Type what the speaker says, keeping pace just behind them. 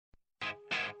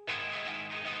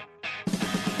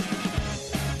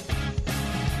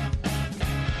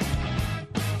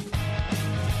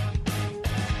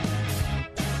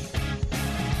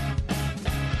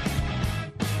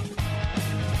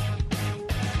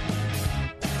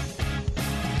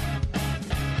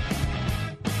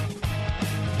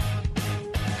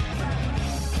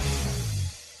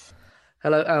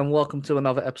Hello and welcome to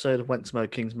another episode of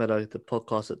Kingsmeadow, the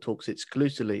podcast that talks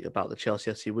exclusively about the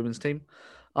Chelsea FC women's team.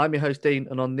 I'm your host Dean,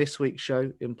 and on this week's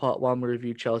show, in part one, we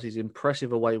review Chelsea's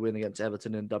impressive away win against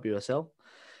Everton in WSL.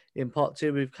 In part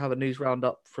two, we have a news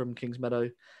roundup from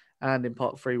Kingsmeadow, and in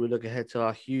part three, we look ahead to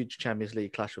our huge Champions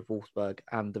League clash with Wolfsburg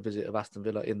and the visit of Aston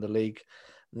Villa in the league.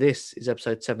 This is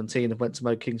episode 17 of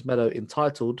Kingsmeadow,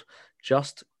 entitled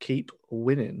 "Just Keep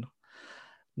Winning."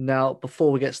 Now,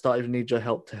 before we get started, we need your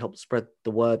help to help spread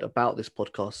the word about this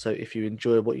podcast. So if you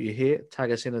enjoy what you hear, tag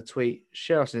us in a tweet,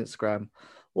 share us on Instagram,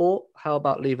 or how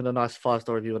about leaving a nice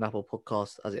 5-star review on Apple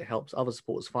Podcasts, as it helps other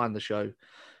supporters find the show.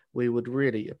 We would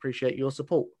really appreciate your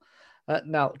support.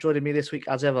 Now, joining me this week,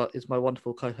 as ever, is my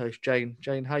wonderful co-host, Jane.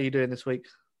 Jane, how are you doing this week?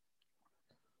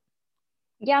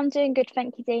 Yeah, I'm doing good.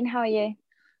 Thank you, Dean. How are you?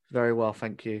 Very well,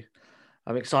 thank you.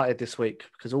 I'm excited this week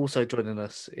because also joining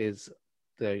us is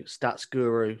the stats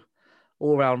guru,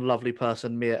 all-round lovely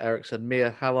person, Mia Eriksson.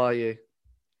 Mia, how are you?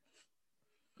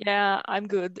 Yeah, I'm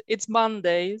good. It's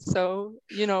Monday, so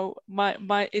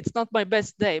my it's not my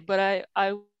best day, but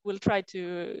I will try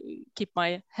to keep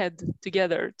my head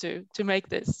together to make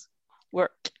this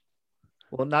work.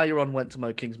 Well, now you're on Went to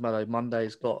Mow Kingsmeadow.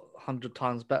 Monday's got 100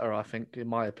 times better, I think, in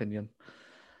my opinion.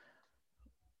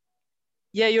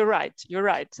 Yeah, you're right. You're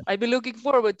right. I've been looking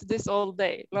forward to this all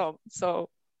day long, so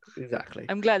exactly.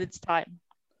 I'm glad it's time.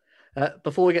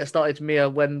 Before we get started, Mia,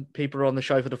 when people are on the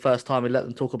show for the first time, we let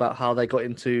them talk about how they got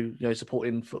into,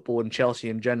 supporting football and Chelsea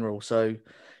in general. So,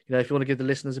 if you want to give the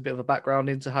listeners a bit of a background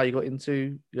into how you got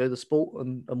into, the sport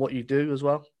and what you do as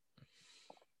well.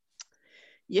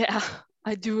 Yeah,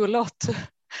 I do a lot.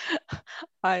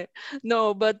 I've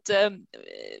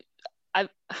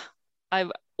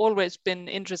always been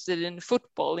interested in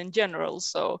football in general.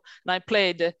 So, and I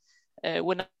played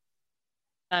when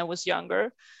I was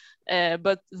younger.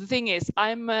 But the thing is,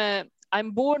 I'm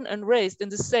born and raised in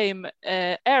the same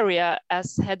area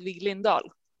as Hedvig Lindahl.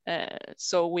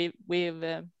 So we've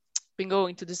been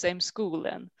going to the same school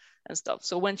and stuff.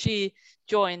 So when she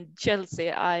joined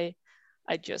Chelsea, I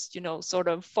just sort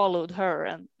of followed her,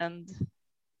 and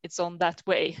it's on that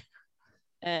way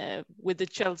with the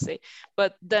Chelsea.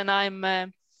 But then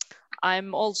I'm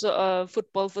also a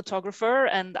football photographer,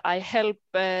 and I help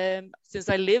since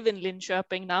I live in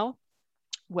Linköping now,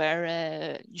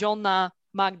 where Jonna,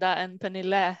 Magda, and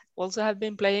Pernille also have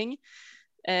been playing.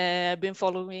 I've been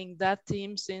following that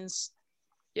team since,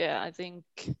 I think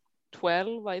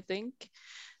 12, I think.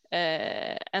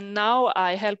 And now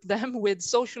I help them with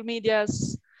social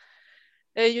medias.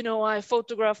 I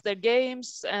photograph their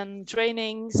games and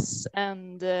trainings,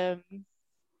 and then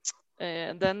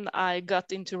I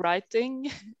got into writing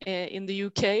in the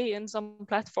UK in some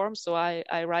platforms. So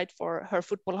I write for Her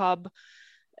Football Hub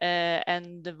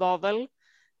and Vavel,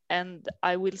 and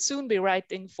I will soon be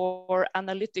writing for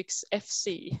Analytics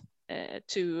FC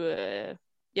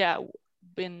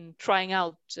been trying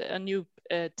out a new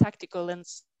tactical and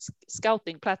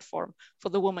scouting platform for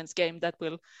the women's game that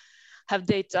will have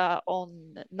data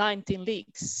on 19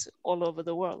 leagues all over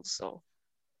the world. So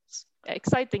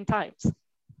exciting times.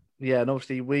 Yeah, and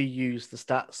obviously we use the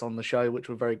stats on the show, which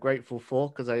we're very grateful for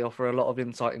because they offer a lot of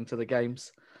insight into the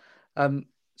games.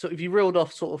 So if you reeled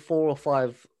off sort of 4 or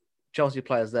 5 Chelsea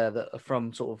players there that are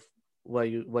from sort of where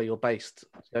you're based,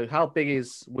 how big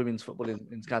is women's football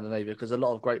in Scandinavia? Because a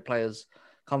lot of great players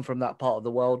come from that part of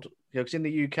the world. Because in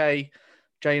the UK,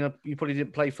 Jane, you probably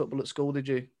didn't play football at school, did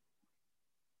you?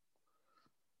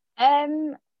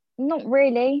 Not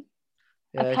really.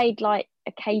 Yeah. I played like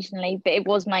occasionally, but it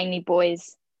was mainly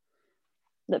boys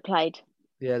that played.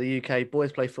 Yeah, the UK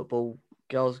boys play football.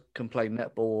 Girls can play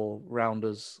netball or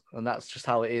rounders, and that's just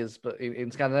how it is. But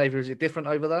in Scandinavia, is it different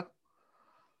over there?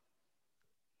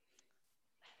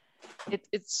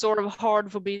 It's sort of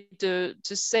hard for me to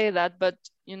say that, but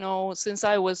since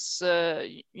I was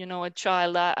a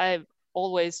child, I've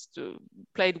always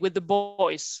played with the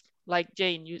boys. Like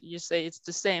Jane, you say it's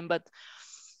the same, but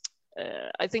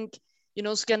I think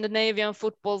Scandinavian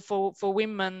football for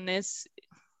women it's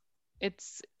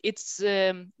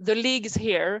the leagues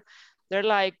here. They're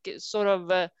like sort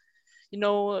of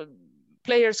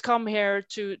players come here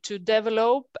to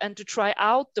develop and to try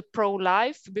out the pro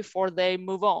life before they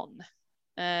move on.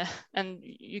 And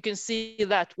you can see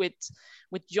that with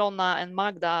Jonna and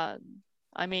Magda.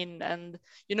 I mean, and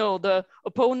the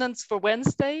opponents for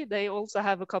Wednesday, they also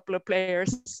have a couple of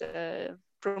players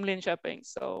from Linköping.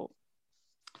 So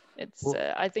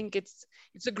I think it's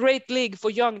a great league for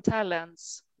young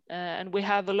talents, and we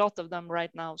have a lot of them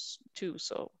right now too.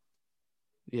 So.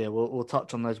 Yeah, we'll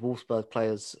touch on those Wolfsburg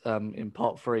players in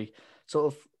part 3.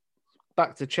 Sort of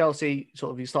back to Chelsea.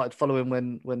 Sort of you started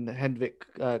following when Henrik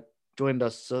joined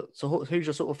us. So who's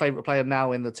your sort of favourite player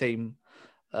now in the team,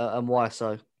 and why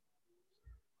so?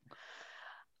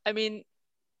 I mean,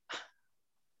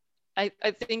 I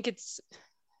think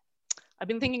I've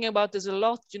been thinking about this a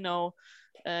lot, the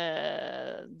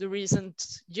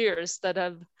recent years that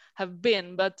have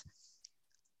been, but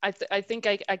I think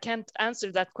I can't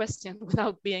answer that question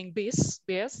without being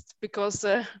biased because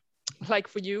like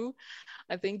for you,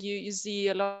 I think you see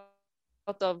a lot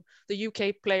of the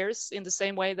UK players in the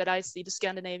same way that I see the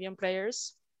Scandinavian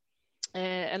players.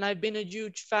 And I've been a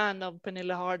huge fan of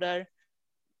Pernille Harder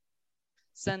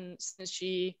since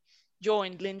she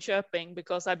joined Linköping,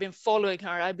 because I've been following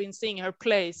her. I've been seeing her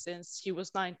play since she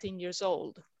was 19 years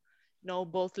old,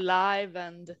 both live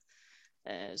and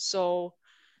so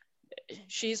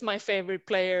she's my favorite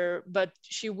player, but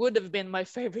she would have been my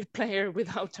favorite player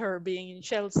without her being in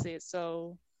Chelsea.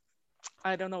 So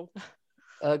I don't know.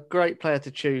 A great player to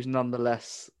choose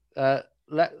nonetheless.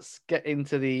 Let's get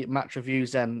into the match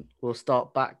reviews then. We'll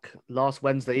start back last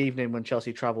Wednesday evening when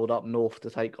Chelsea travelled up north to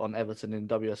take on Everton in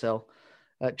WSL.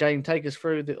 Jane, take us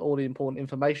through all the important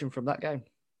information from that game.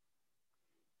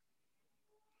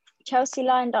 Chelsea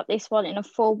lined up this one in a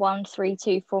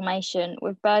 4-1-3-2 formation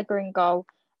with Berger in goal,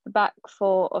 the back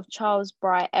four of Charles,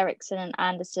 Bright, Eriksson and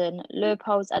Anderson,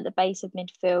 Leupolz at the base of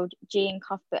midfield, G and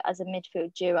Cuthbert as a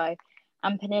midfield duo,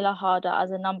 and Pernille Harder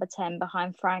as a number 10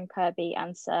 behind Fran Kirby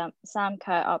and Sam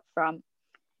Kerr up front.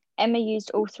 Emma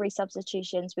used all three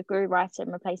substitutions, with Gry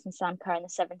Reiten replacing Sam Kerr in the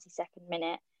 72nd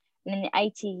minute. And in the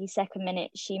 82nd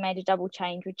minute, she made a double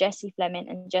change with Jessie Fleming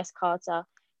and Jess Carter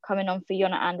coming on for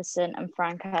Jonna Anderson and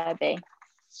Fran Kirby.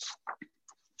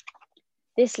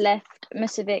 This left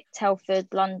Musovic,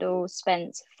 Telford, Blundell,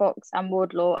 Spence, Fox and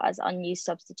Wardlaw as unused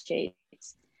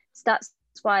substitutes.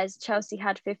 Stats-wise, Chelsea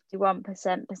had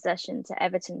 51% possession to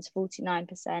Everton's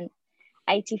 49%,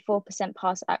 84%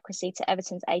 pass accuracy to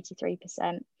Everton's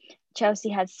 83%. Chelsea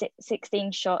had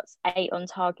 16 shots, 8 on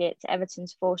target to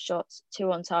Everton's 4 shots,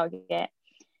 2 on target.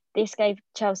 This gave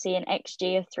Chelsea an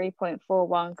XG of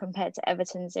 3.41 compared to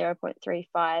Everton's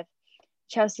 0.35.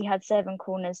 Chelsea had 7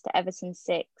 corners to Everton's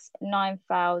 6, 9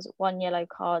 fouls, 1 yellow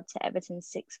card to Everton's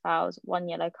 6 fouls, 1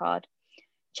 yellow card.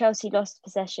 Chelsea lost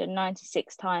possession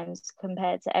 96 times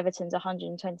compared to Everton's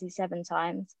 127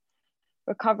 times.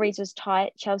 Recoveries was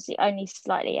tight, Chelsea only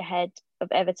slightly ahead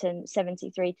of Everton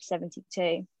 73 to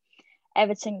 72.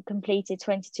 Everton completed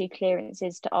 22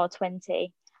 clearances to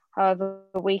R20. However,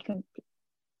 we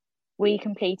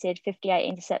completed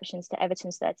 58 interceptions to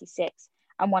Everton's 36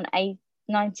 and won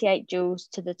 98 duels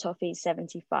to the Toffees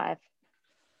 75.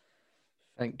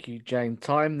 Thank you, Jane.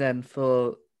 Time then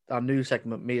for our new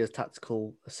segment, Mia's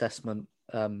Tactical Assessment.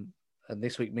 And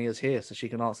this week, Mia's here, so she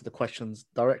can answer the questions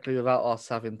directly without us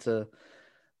having to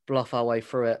bluff our way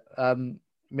through it.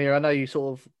 Mia, I know you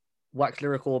sort of waxed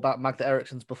lyrical about Magda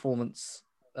Eriksson's performance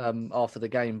after the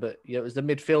game, but it was the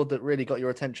midfield that really got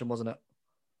your attention, wasn't it?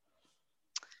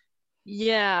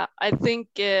 Yeah, I think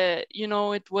it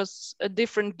was a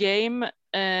different game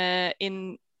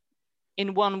in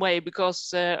one way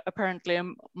because apparently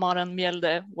Maren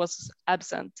Mjelde was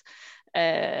absent.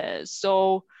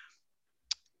 So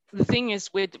the thing is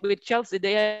with Chelsea,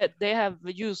 they have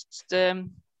used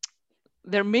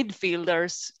their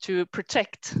midfielders to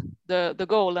protect the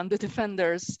goal and the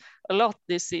defenders a lot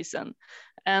this season,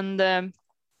 and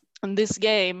in this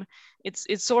game,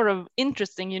 it's sort of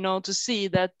interesting, to see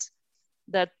that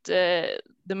the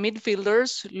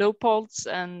midfielders, Leupolz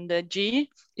and G,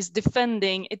 is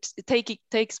defending. It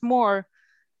takes more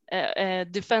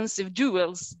defensive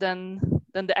duels than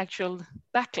the actual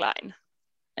backline.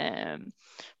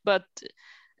 But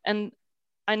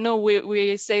I know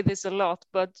we say this a lot,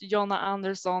 but Jonna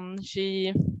Andersson,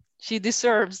 she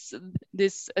deserves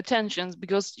this attention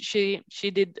because she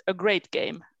did a great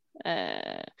game.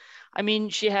 I mean,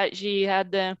 she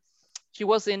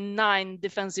was in 9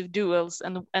 defensive duels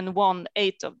and won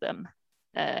 8 of them.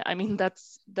 I mean, that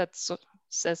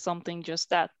says something, just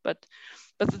that. But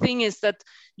the thing is that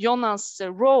Jonna's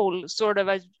role sort of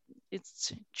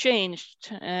it's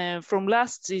changed from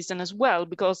last season as well,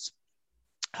 because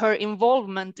her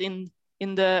involvement in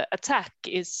the attack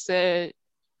is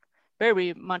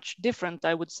very much different,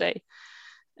 I would say.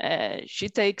 She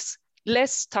takes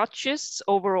less touches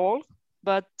overall,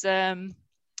 but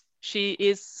she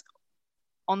is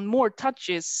on more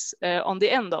touches on the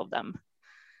end of them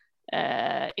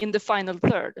in the final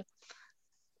third.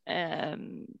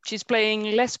 She's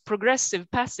playing less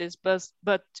progressive passes,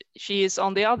 but she is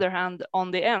on the other hand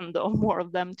on the end of more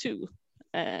of them too.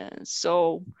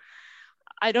 So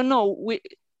I don't know.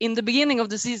 in the beginning of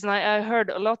the season, I heard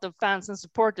a lot of fans and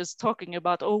supporters talking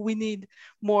about, oh, we need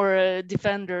more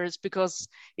defenders because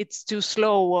it's too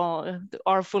slow.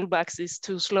 Our fullbacks is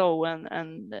too slow,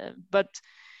 but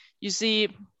you see,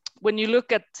 when you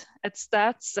look at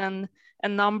stats and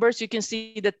numbers, you can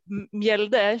see that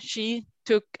Mjelde, she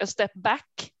took a step back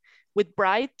with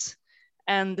Bright,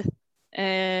 and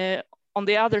on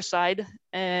the other side,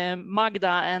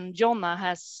 Magda and Jonna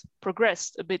has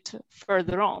progressed a bit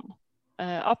further on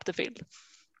up the field.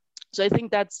 So I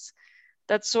think that's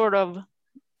sort of,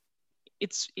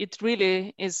 it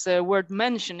really is worth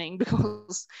mentioning,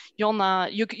 because Jonna,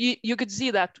 you could see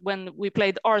that when we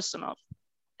played Arsenal.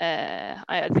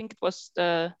 I think it was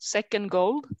the second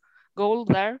goal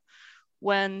there,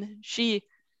 when she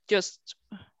just,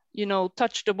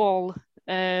 touched the ball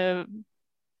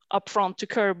up front to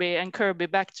Kirby, and Kirby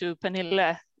back to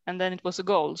Pernille, and then it was a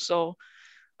goal. So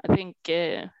I think,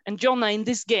 and Jonna in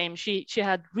this game, she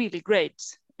had really great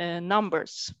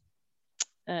numbers.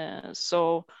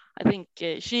 So I think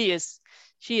she is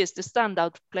the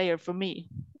standout player for me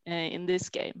in this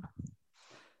game.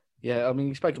 Yeah, I mean,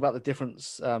 you spoke about the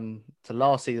difference to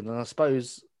last season, and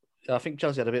I think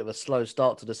Chelsea had a bit of a slow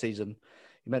start to the season.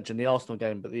 You mentioned the Arsenal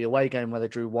game, but the away game where they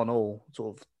drew 1-1,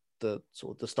 sort of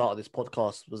the start of this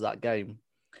podcast was that game.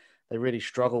 They really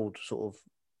struggled sort of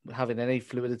having any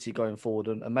fluidity going forward,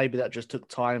 and maybe that just took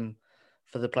time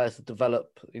for the players to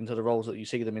develop into the roles that you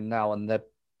see them in now, and they're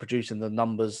producing the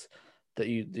numbers that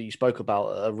you spoke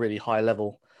about at a really high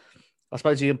level. I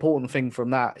suppose the important thing from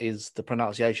that is the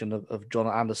pronunciation of John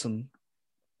Anderson.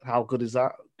 How good is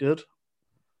that? Good?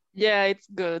 Yeah, it's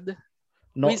good.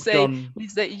 Not John.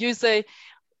 You say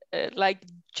like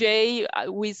J,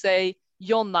 we say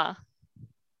Jonna.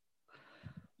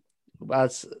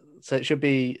 So it should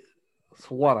be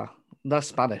Juana. That's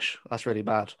Spanish. That's really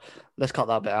bad. Let's cut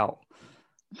that bit out.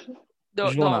 No,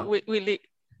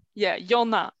 yeah,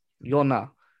 Jonna.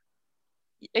 Jonna.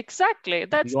 Exactly.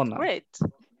 That's Jonna. Great.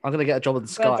 I'm going to get a job in the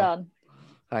Sky. Well done.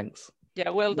 Thanks. Yeah,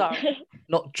 well done.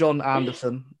 Not John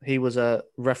Anderson. He was a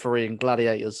referee in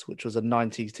Gladiators, which was a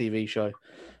 90s TV show,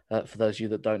 for those of you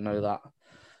that don't know that.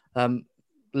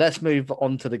 Let's move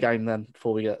on to the game then,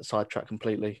 before we get sidetracked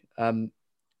completely.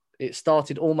 It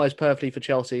started almost perfectly for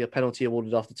Chelsea, a penalty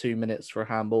awarded after 2 minutes for a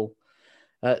handball.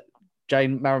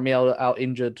 Jane Maramiel out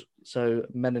injured, so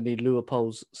Melanie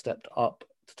Leupolz stepped up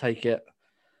to take it.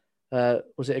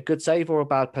 Was it a good save or a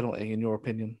bad penalty, in your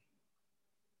opinion?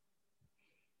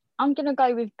 I'm going to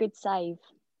go with good save.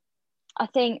 I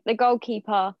think the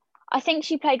goalkeeper, I think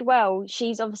she played well.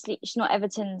 She's not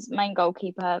Everton's main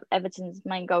goalkeeper. Everton's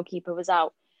main goalkeeper was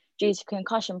out due to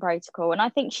concussion protocol. And I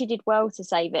think she did well to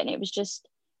save it. And it was just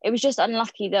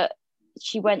unlucky that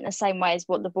she went the same way as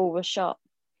what the ball was shot.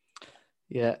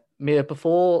 Yeah. Mia,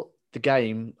 before the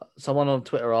game, someone on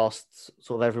Twitter asked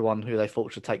sort of everyone who they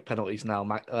thought should take penalties now.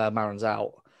 Maran's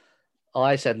out.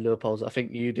 I said Leupolz. I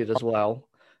think you did as well.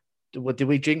 Did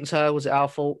we jinx her? Was it our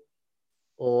fault?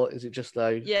 Or is it just one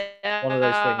of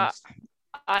those things?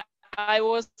 I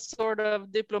was sort of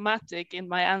diplomatic in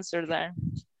my answer there.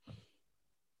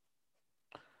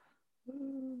 I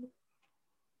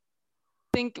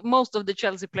think most of the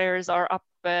Chelsea players are up,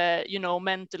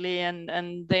 mentally,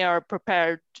 and they are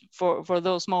prepared for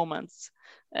those moments.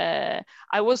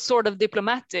 I was sort of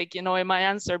diplomatic, in my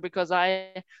answer, because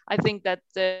I think that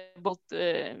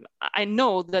I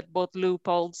know that both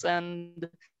Leupolz and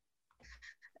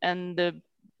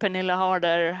Pernille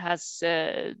Harder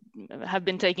have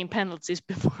been taking penalties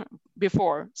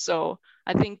before. So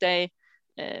I think they,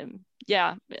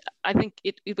 I think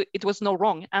it was no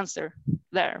wrong answer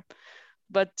there.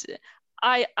 But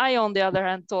I on the other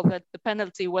hand thought that the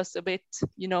penalty was a bit,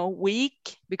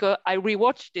 weak, because I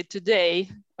rewatched it today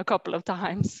a couple of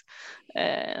times.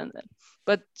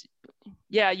 But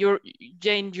yeah,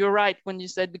 Jane, you're right when you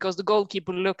said, because the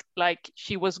goalkeeper looked like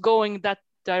she was going that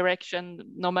direction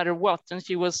no matter what, and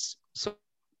she was sort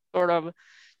of,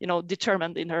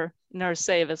 determined in her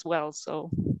save as well. So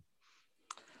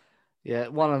yeah,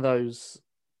 one of those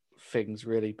things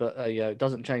really, but it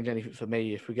doesn't change anything for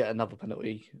me. If we get another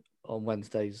penalty on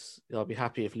Wednesdays, I'll be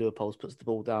happy if Leupolz puts the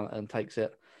ball down and takes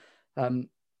it.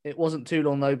 It wasn't too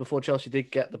long though before Chelsea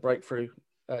did get the breakthrough.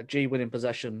 G winning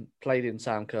possession, played in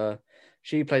Sam Kerr.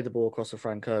 She played the ball across to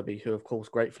Fran Kirby, who of course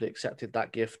gratefully accepted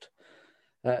that gift.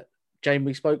 Jane,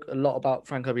 we spoke a lot about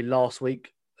Fran Kirby last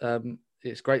week.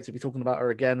 It's great to be talking about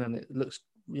her again, and it looks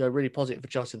really positive for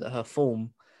Chelsea that her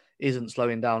form isn't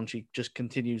slowing down. She just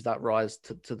continues that rise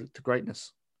to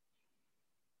greatness.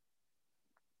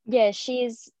 Yeah, she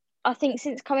is. I think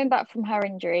since coming back from her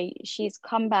injury, she's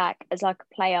come back as like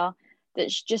a player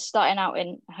that's just starting out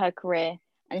in her career.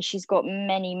 and she's got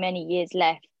many, many years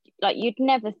left. Like, you'd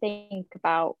never think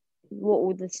about what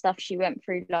all the stuff she went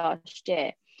through last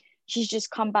year. She's just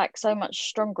come back so much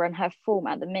stronger, and her form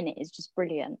at the minute is just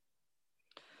brilliant.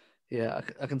 Yeah,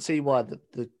 I can see why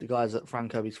the guys at Fran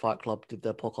Kirby's Fight Club did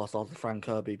their podcast after Fran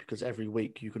Kirby, because every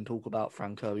week you can talk about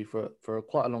Fran Kirby for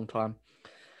quite a long time.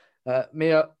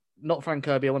 Mia, not Fran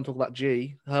Kirby, I want to talk about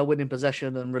G. Her winning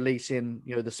possession and releasing,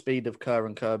 the speed of Kerr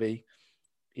and Kirby.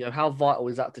 How vital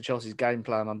is that to Chelsea's game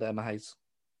plan under Emma Hayes?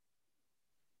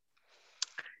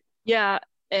 Yeah,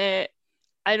 I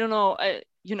don't know.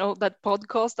 That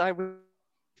podcast I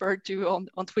referred to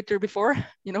on Twitter before,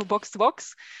 Box to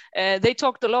Box. They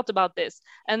talked a lot about this,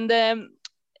 and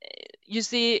you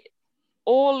see,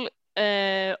 all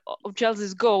of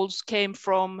Chelsea's goals came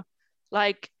from,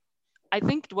 like, I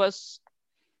think it was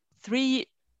 3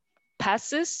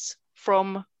 passes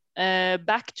from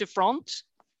back to front,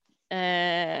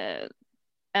 and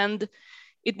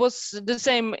it was the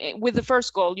same with the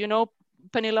first goal.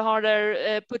 Pernille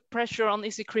Harder put pressure on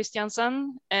Izzy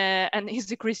Christiansen, and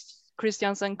Izzy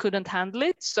Christiansen couldn't handle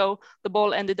it, so the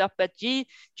ball ended up at G.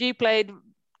 G played,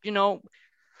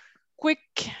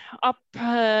 quick up.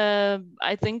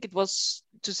 I think it was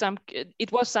to Sam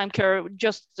Kerr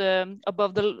just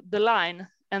above the line,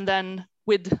 and then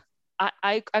with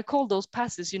I call those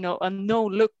passes, a no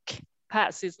look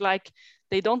pass. It's like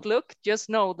they don't look, just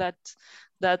know that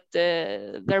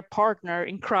their partner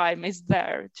in crime is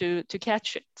there to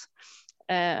catch it.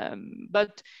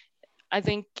 But I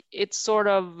think it's sort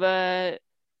of I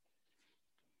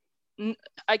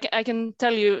can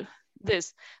tell you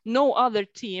this: no other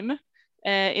team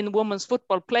in women's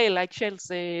football play like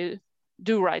Chelsea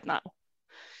do right now.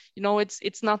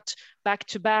 It's not back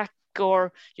to back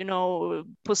or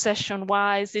possession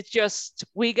wise. It's just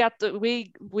we got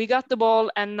the ball,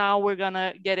 and now we're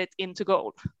gonna get it into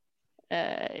goal.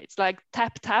 It's like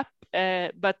tap,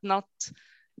 but not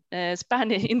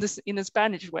Spanish in a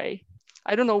Spanish way.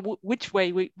 I don't know what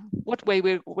way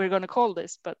we're gonna call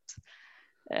this, but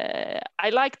I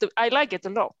like it a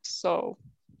lot. So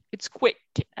it's quick,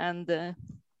 and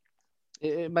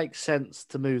it makes sense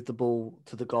to move the ball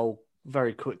to the goal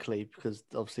very quickly, because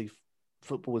obviously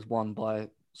football is won by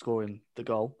scoring the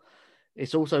goal.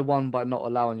 It's also won by not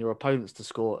allowing your opponents to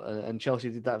score, and Chelsea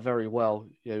did that very well.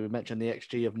 We mentioned the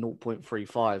XG of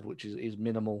 0.35, which is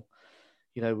minimal.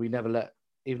 We never let,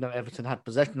 even though Everton had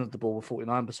possession of the ball with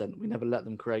 49%, we never let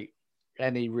them create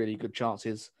any really good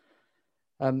chances.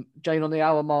 Jane, on the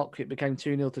hour mark, it became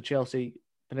 2-0 to Chelsea.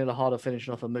 Pernille Harder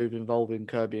finishing off a move involving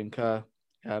Kirby and Kerr.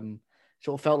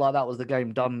 Sort of felt like that was the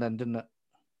game done then, didn't it?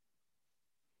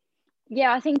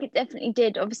 Yeah, I think it definitely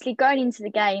did. Obviously, going into the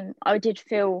game, I did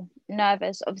feel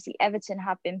nervous. Obviously, Everton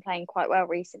have been playing quite well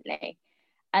recently,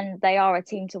 and they are a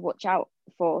team to watch out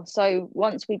for. So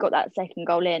once we got that second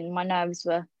goal in, my nerves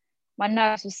were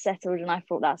settled, and I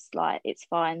thought, it's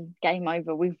fine, game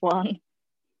over, we've won.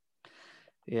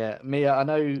 Yeah, Mia, I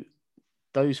know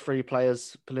those 3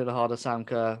 players, Pernille Harder, Sam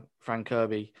Kerr, Fran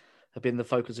Kirby, have been the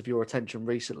focus of your attention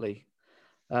recently.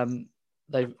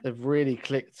 They've really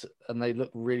clicked, and they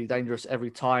look really dangerous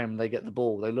every time they get the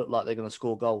ball. They look like they're going to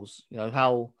score goals.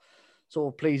 How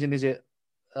sort of pleasing is it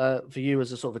for you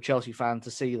as a sort of a Chelsea fan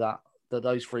to see that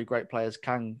those 3 great players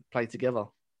can play together?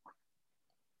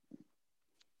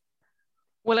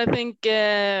 Well, I think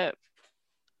I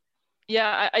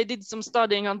did some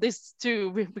studying on this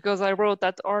too, because I wrote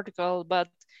that article. But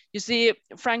you see,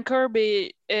 Frank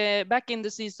Kirby, back in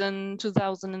the season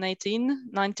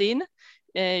 2018-19,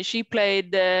 she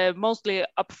played mostly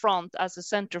up front as a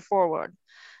center forward.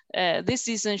 This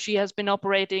season, she has been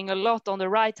operating a lot on the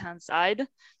right-hand side,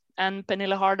 and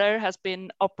Pernille Harder has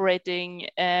been operating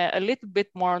a little bit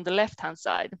more on the left-hand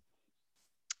side.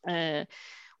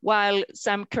 While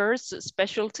Sam Kerr's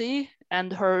specialty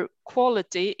and her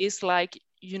quality is like,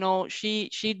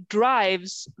 she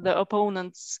drives the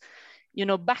opponent's,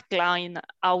 backline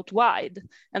out wide.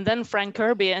 And then Frank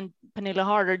Kirby and Pernille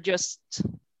Harder just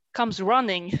comes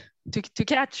running to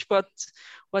catch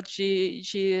what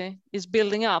she is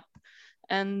building up.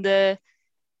 And that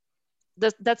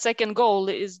second goal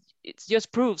it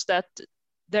just proves that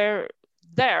they're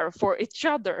there for each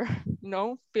other,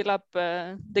 fill up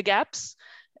the gaps,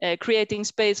 creating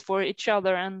space for each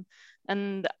other.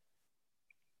 And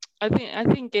I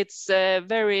think it's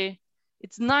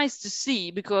it's nice to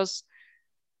see, because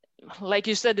like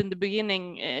you said in the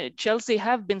beginning, Chelsea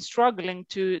have been struggling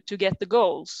to get the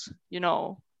goals,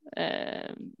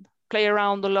 play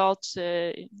around a lot,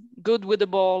 good with the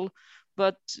ball,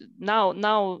 but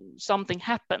now something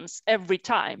happens every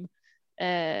time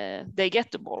they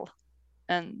get the ball,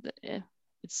 and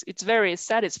it's very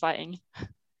satisfying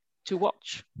to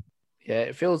watch. Yeah,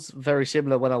 it feels very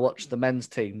similar when I watch the men's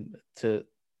team to,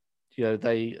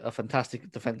 they are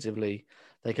fantastic defensively.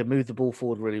 They can move the ball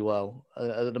forward really well.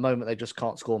 At the moment, they just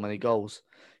can't score many goals.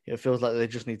 It feels like they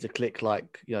just need to click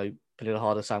like, Pernilla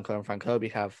Harder, Sam Kerr and Frank Kirby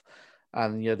have.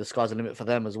 And, the sky's the limit for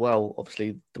them as well.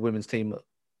 Obviously, the women's team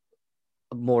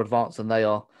are more advanced than they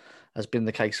are, has been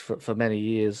the case for many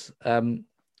years.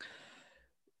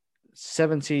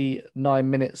 79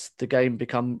 minutes, the game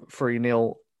become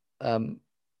 3-0.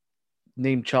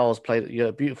 Neem Charles played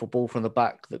a beautiful ball from the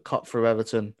back that cut through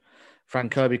Everton.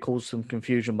 Frank Kirby caused some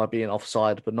confusion by being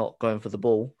offside but not going for the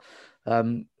ball.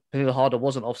 Pernilla Harder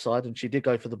wasn't offside and she did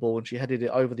go for the ball and she headed it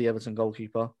over the Everton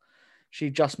goalkeeper. She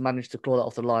just managed to claw that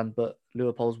off the line, but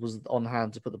Leopolds was on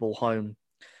hand to put the ball home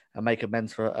and make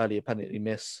amends for her earlier penalty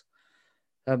miss.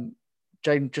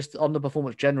 Jane, just on the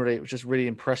performance generally, it was just really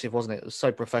impressive, wasn't it? It was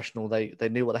so professional. They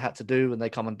knew what they had to do and they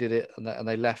come and did it and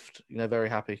they left, very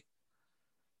happy.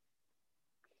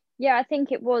 Yeah, I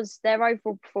think it was, their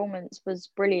overall performance was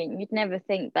brilliant. You'd never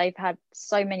think they've had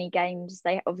so many games.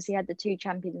 They obviously had the 2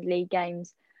 Champions League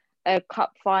games, a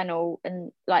cup final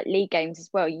and like league games as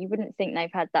well. You wouldn't think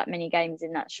they've had that many games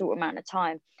in that short amount of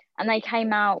time. And they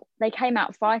came out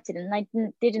fighting and they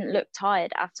didn't look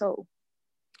tired at all.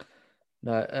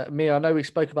 No, Mia, I know we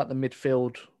spoke about the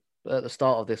midfield at the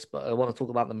start of this, but I want to talk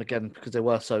about them again because they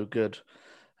were so good.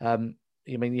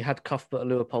 You had Cuthbert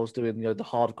and Leopolds doing, the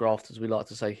hard graft, as we like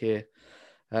to say here.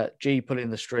 G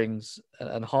pulling the strings,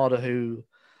 and Harder, who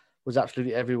was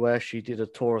absolutely everywhere. She did a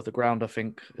tour of the ground, I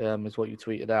think, is what you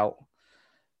tweeted out.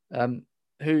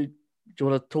 Who do you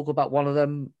want to talk about one of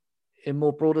them in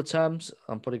more broader terms?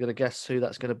 I'm probably going to guess who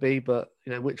that's going to be, but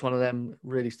which one of them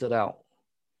really stood out?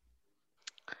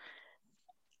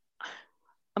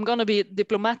 I'm going to be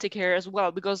diplomatic here as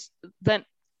well, because then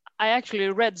I actually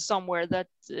read somewhere that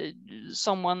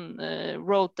someone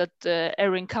wrote that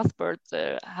Erin Cuthbert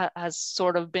has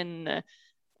sort of been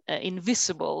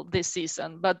invisible this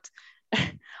season, but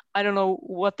I don't know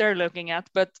what they're looking at.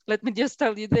 But let me just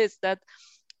tell you this, that,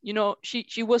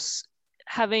 she was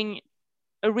having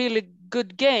a really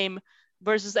good game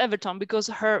versus Everton because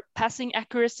her passing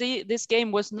accuracy this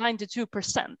game was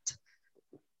 92%.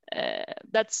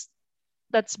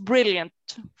 That's brilliant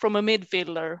from a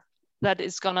midfielder that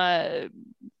is gonna,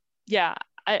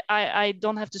 I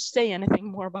don't have to say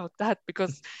anything more about that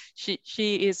because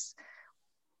she is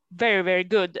very, very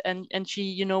good and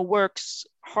she, works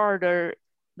harder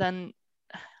than,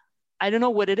 I don't know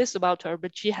what it is about her,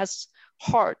 but she has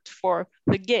heart for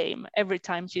the game every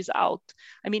time she's out.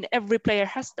 I mean, every player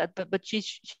has that, but she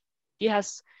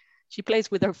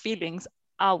plays with her feelings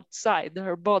outside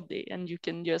her body, and you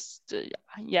can just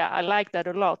I like that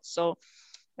a lot. So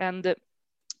and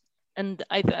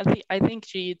I think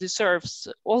she deserves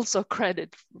also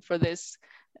credit for this,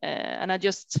 and I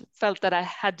just felt that I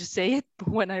had to say it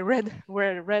when I read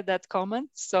that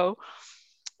comment. So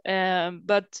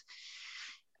but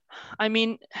I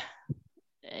mean,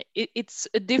 it's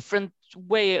a different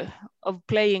way of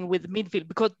playing with midfield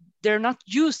because they're not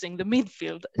using the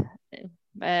midfield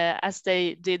as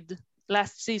they did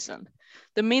last season.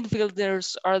 The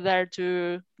midfielders are there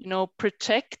to,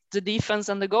 protect the defense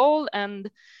and the goal. And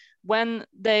when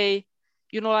they,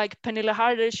 like Pernilla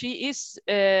Harder, she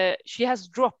has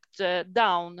dropped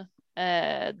down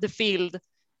the field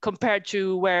compared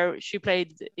to where she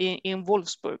played in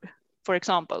Wolfsburg, for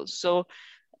example. So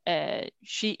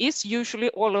she is usually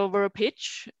all over a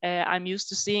pitch. I'm used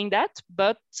to seeing that,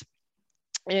 but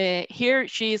here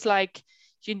she is like,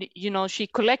 she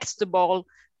collects the ball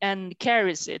and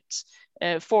carries it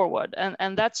forward,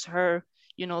 and that's her,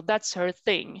 that's her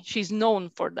thing. She's known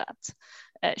for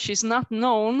that. She's not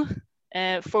known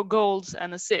for goals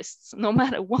and assists, no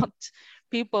matter what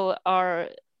people are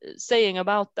saying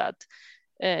about that.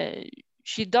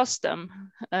 She does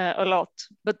them a lot,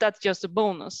 but that's just a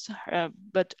bonus.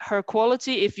 But her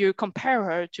quality, if you compare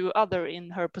her to other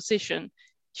in her position,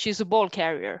 she's a ball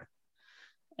carrier.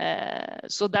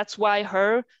 So that's why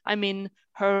her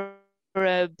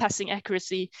passing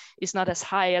accuracy is not as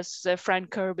high as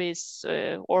Frank Kirby's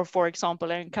or, for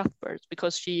example, Erin Cuthbert,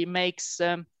 because she makes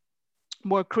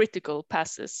more critical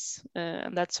passes,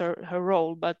 and that's her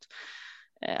role. But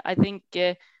I think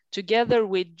together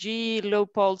with G,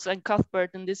 Leopolds, and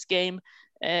Cuthbert in this game,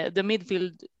 the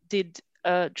midfield did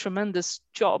a tremendous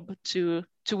job to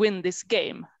win this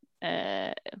game.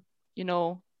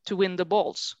 To win the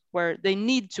balls where they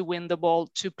need to win the ball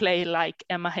to play like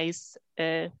Emma Hayes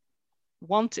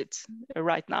wanted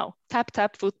right now. Tap,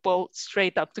 tap football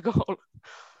straight up the goal.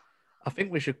 I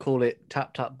think we should call it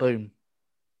tap, tap, boom.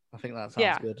 I think that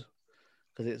sounds good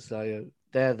because it's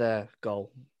their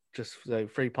goal. just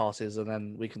free passes and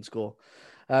then we can score.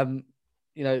 I'll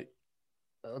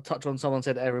touch on someone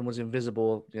said Erin was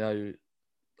invisible.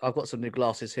 I've got some new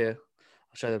glasses here.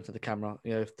 I'll show them to the camera.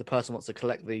 If the person wants to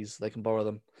collect these, they can borrow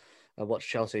them. Watch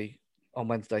Chelsea on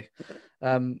Wednesday.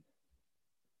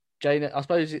 Jane, I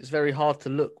suppose it's very hard to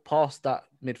look past that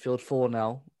midfield four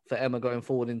now for Emma going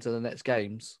forward into the next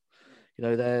games.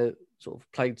 They're sort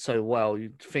of played so well.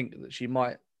 You'd think that she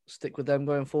might stick with them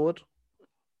going forward.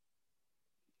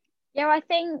 Yeah, I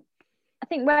think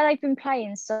where they've been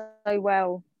playing so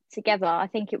well together, I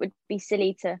think it would be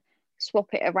silly to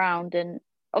swap it around. And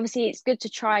obviously it's good to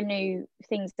try new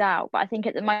things out, but I think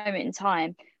at the moment in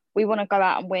time, we want to go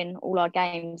out and win all our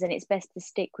games, and it's best to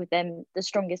stick with them, the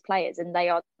strongest players, and they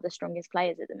are the strongest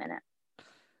players at the minute.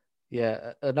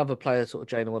 Yeah, another player sort of,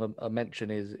 Jane, I want to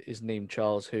mention is Neem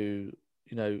Charles, who,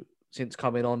 since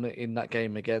coming on in that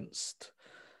game against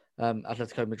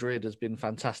Atletico Madrid has been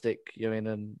fantastic.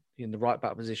 In the right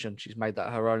back position, she's made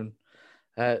that her own.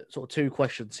 Sort of two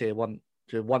questions here. One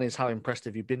is how impressed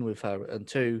have you been with her, and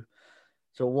two,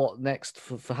 so what next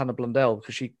for Hannah Blundell,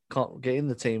 because she can't get in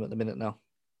the team at the minute now.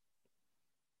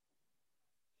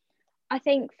 I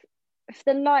think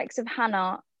for the likes of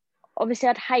Hannah, obviously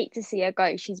I'd hate to see her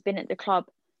go. She's been at the club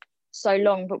so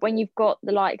long, but when you've got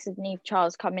the likes of Neve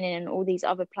Charles coming in and all these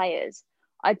other players,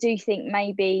 I do think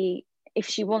maybe if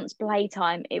she wants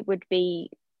playtime, it would be,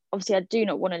 obviously I do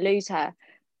not want to lose her,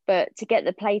 but to get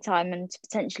the playtime and to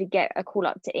potentially get a call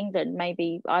up to England,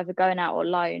 maybe either going out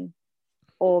on loan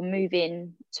or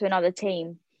moving to another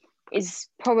team, is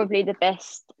probably the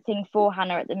best thing for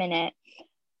Hannah at the minute.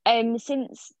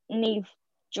 Since Neve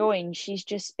joined, she's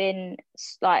just been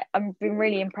like, I've been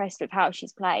really impressed with how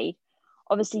she's played.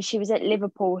 Obviously, she was at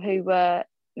Liverpool, who were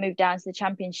moved down to the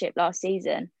Championship last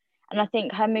season, and I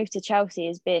think her move to Chelsea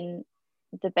has been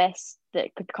the best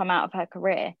that could come out of her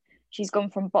career. She's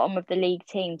gone from bottom of the league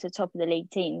team to top of the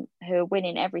league team, who are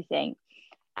winning everything.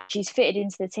 She's fitted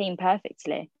into the team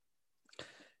perfectly.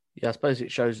 Yeah, I suppose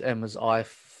it shows Emma's eye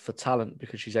for talent,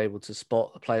 because she's able to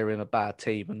spot a player in a bad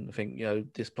team and think,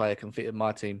 this player can fit in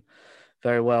my team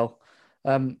very well.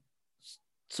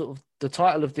 Sort of the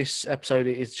title of this episode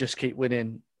is Just Keep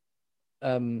Winning.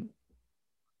 I'm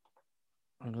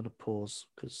going to pause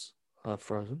because I've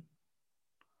frozen.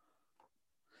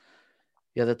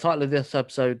 Yeah, the title of this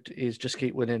episode is Just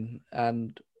Keep Winning.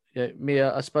 And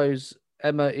Mia, I suppose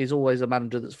Emma is always a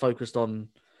manager that's focused on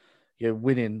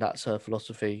winning. That's her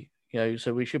philosophy.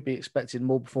 So we should be expecting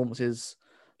more performances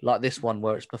like this one,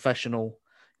 where it's professional,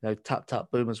 tap tap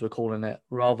boom as we're calling it,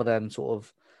 rather than sort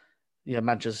of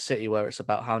Manchester City, where it's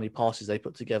about how many passes they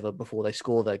put together before they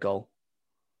score their goal.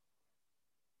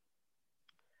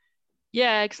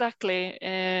 Yeah, exactly.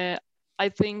 I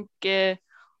think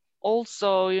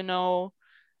also,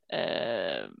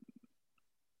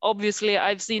 obviously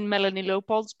I've seen Melanie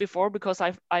Leupolz before, because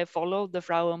I follow the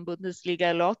Frauen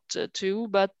Bundesliga a lot too,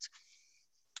 but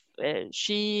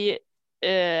she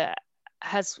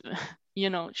has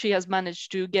she has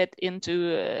managed to get into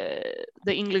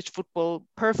the English football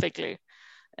perfectly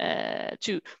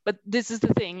too. But this is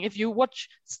the thing: if you watch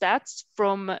stats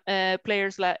from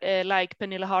players like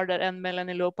Pernille Harder and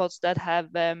Melanie Leupolz that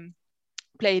have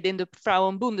played in the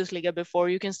Frauen Bundesliga before,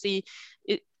 you can see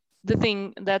it. The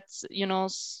thing that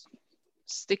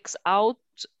sticks out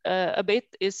a bit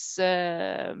is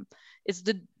the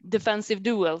defensive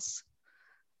duels.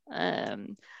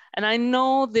 And I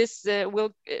know this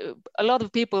will a lot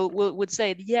of people would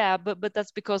say, yeah, but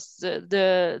that's because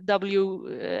the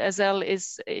WSL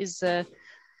is a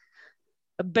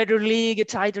better league, a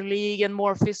tighter league, and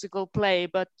more physical play.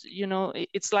 But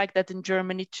it's like that in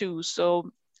Germany too.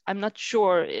 So I'm not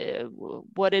sure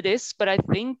what it is, but I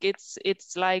think it's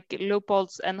like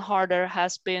Leupolz and Harder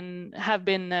have been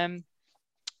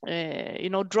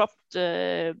dropped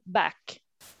back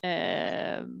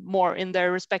more in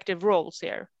their respective roles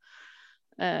here.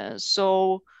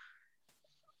 So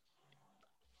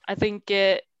I think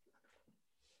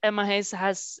Emma Hayes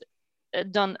has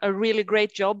done a really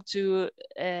great job to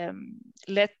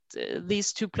let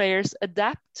these two players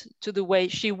adapt to the way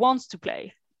she wants to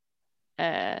play.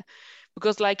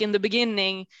 Because like in the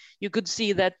beginning, you could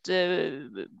see that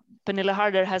Pernille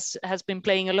Harder has been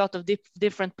playing a lot of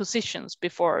different positions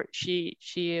before she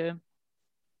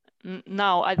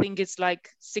now I think it's like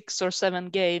 6 or 7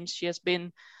 games she has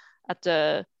been at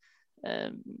the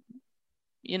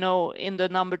in the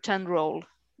number 10 role,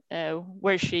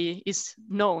 where she is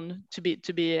known to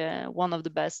be one of the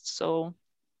best. So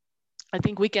I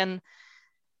think we can.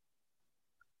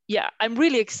 Yeah, I'm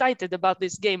really excited about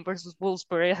this game versus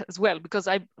Wolfsburg as well, because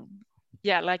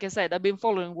yeah, like I said, I've been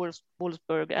following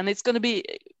Wolfsburg, and it's going to be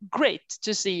great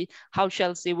to see how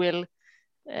Chelsea will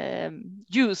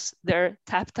use their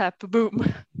tap tap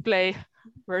boom play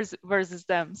versus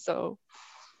them. So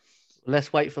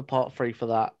let's wait for part 3 for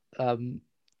that.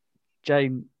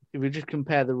 Jane, if we just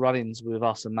compare the run-ins with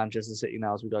us and Manchester City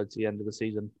now as we go to the end of the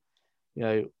season, you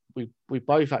know, we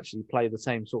both actually play the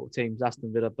same sort of teams: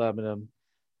 Aston Villa, Birmingham,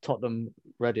 Tottenham,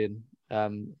 Reading.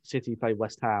 City play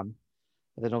West Ham,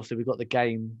 and then obviously we've got the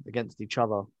game against each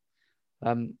other.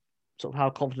 Sort of how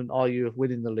confident are you of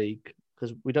winning the league?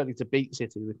 Because we don't need to beat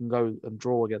City; we can go and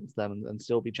draw against them and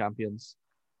still be champions.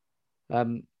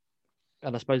 And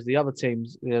I suppose the other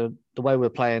teams, you know, the way we're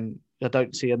playing, I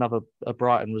don't see a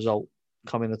Brighton result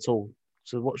coming at all.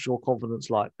 So, what's your confidence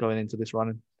like going into this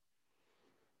running?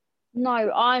 No,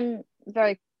 I'm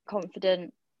very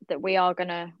confident that we are going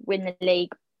to win the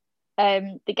league.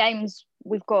 The games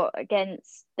we've got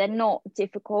against, they're not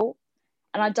difficult.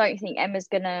 And I don't think Emma's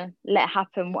going to let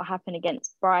happen what happened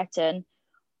against Brighton.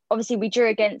 Obviously, we drew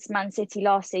against Man City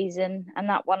last season and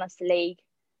that won us the league.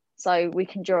 So we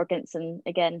can draw against them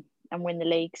again and win the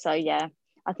league. So, yeah,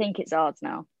 I think it's ours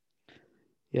now.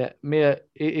 Yeah. Mia,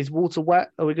 is water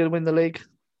wet? Are we going to win the league?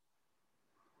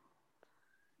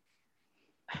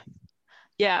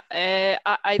 Yeah,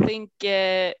 I think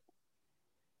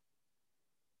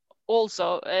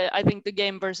also, I think the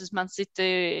game versus Man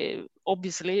City,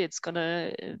 obviously, it's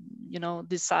gonna,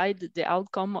 decide the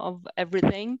outcome of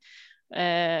everything.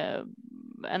 And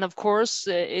of course,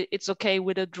 it's okay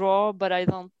with a draw, but I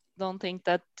don't think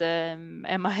that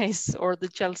MIs or the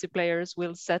Chelsea players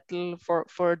will settle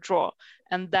for a draw,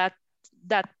 and that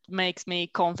makes me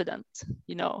confident.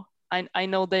 I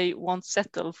know they won't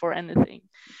settle for anything,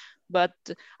 but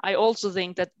I also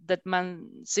think that Man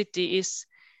City is.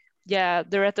 Yeah,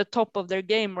 they're at the top of their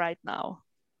game right now.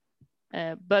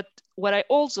 But what I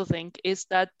also think is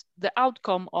that the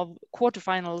outcome of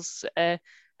quarterfinals and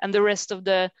the rest of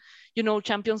the,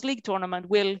 Champions League tournament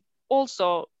will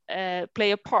also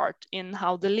play a part in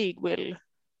how the league will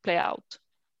play out.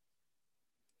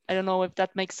 I don't know if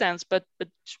that makes sense, but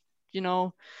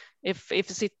if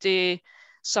City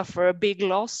suffer a big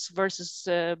loss versus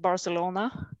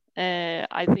Barcelona,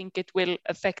 I think it will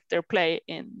affect their play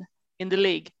in the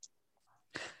league.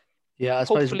 Yeah, I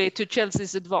suppose, hopefully to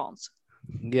Chelsea's advance.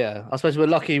 Yeah, I suppose we're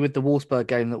lucky with the Wolfsburg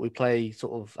game that we play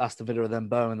sort of Aston Villa and then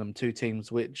Birmingham, two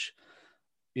teams which,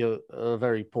 are a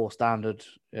very poor standard,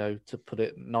 to put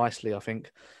it nicely, I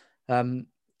think.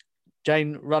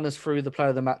 Jane, run us through the player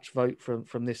of the match vote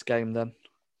from this game then.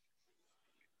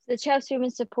 The Chelsea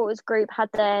Women's Supporters Group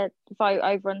had their vote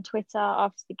over on Twitter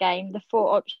after the game. The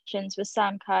 4 options were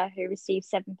Sam Kerr, who received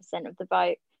 7% of the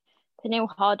vote. Pernille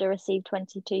Harder received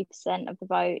 22% of the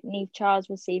vote. Niamh Charles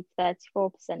received 34%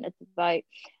 of the vote.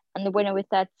 And the winner with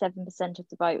 37% of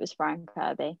the vote was Fran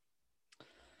Kirby.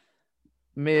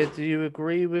 Mia, do you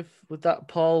agree with that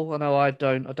poll? I know I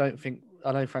don't.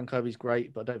 I know Fran Kirby's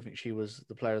great, but I don't think she was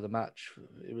the player of the match.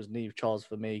 It was Niamh Charles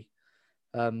for me.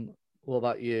 What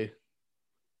about you?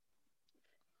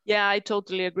 Yeah, I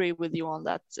totally agree with you on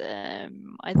that.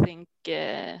 I think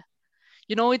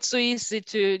it's so easy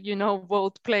to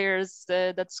vote players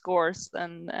that scores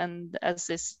and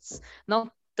assists.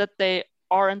 Not that they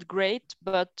aren't great,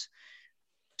 but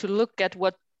to look at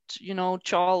what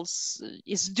Charles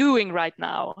is doing right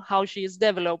now, how she is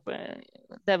developing.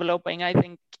 I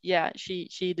think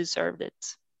she deserved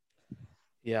it.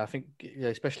 Yeah, I think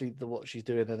especially what she's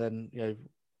doing, and then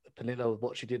Pernille,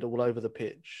 what she did all over the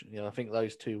pitch. I think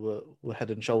those two were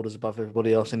head and shoulders above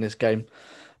everybody else in this game.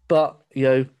 But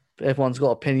everyone's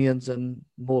got opinions, and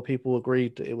more people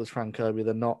agreed that it was Fran Kirby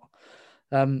than not.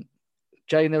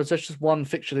 Jane, there was just one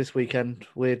fixture this weekend,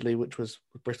 weirdly, which was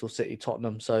Bristol City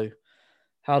Tottenham. So,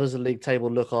 how does the league table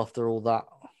look after all that?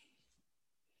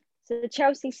 So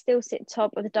Chelsea still sit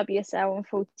top of the WSL on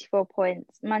 44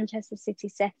 points. Manchester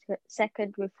City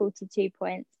second with 42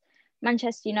 points.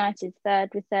 Manchester United third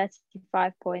with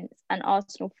 35 points, and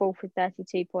Arsenal fourth with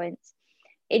 32 points.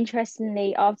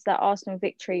 Interestingly, after that Arsenal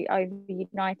victory over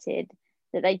United,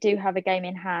 that they do have a game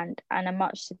in hand and a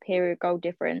much superior goal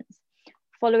difference.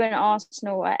 Following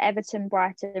Arsenal are Everton,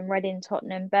 Brighton, Reading,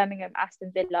 Tottenham, Birmingham,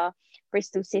 Aston Villa,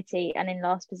 Bristol City, and in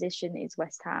last position is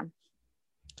West Ham.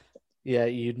 Yeah,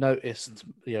 you noticed,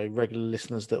 regular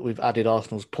listeners, that we've added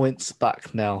Arsenal's points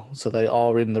back now, so they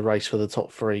are in the race for the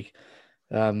top 3.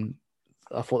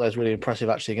 I thought that was really impressive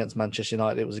actually against Manchester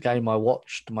United. It was a game I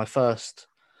watched, my first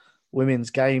women's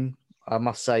game, I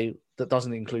must say, that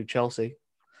doesn't include Chelsea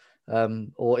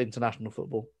or international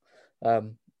football. A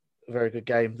very good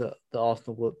game that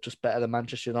Arsenal were just better than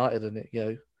Manchester United, and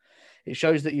it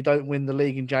shows that you don't win the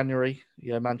league in January.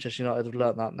 Manchester United have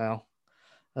learnt that now,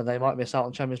 and they might miss out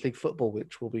on Champions League football,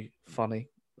 which will be funny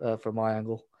from my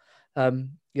angle.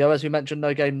 As we mentioned,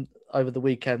 no game over the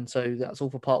weekend, so that's all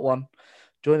for part one.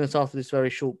 Join us after this very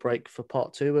short break for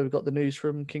part two, where we've got the news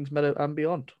from Kingsmeadow and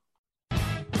beyond.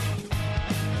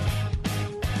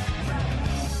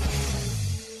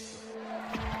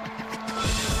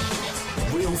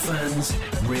 Real fans,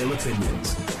 real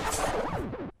opinions.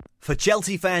 For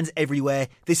Chelsea fans everywhere,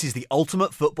 this is the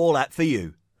ultimate football app for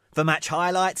you. For match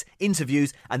highlights,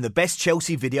 interviews, and the best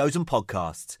Chelsea videos and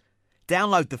podcasts.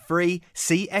 Download the free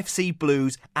CFC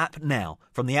Blues app now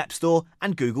from the App Store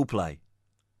and Google Play.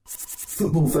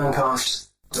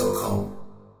 Footballfancast.com.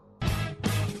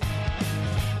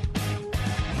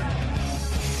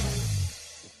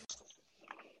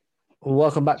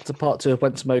 Welcome back to part two of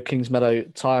Wentzamo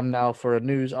Kingsmeadow. Time now for a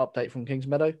news update from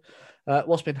Kingsmeadow.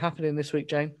 What's been happening this week,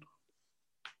 Jane?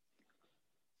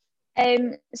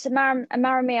 So Mara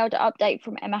Mielder update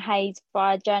from Emma Hayes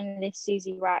via journalist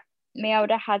Susie Rack.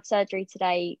 Mielder had surgery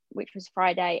today, which was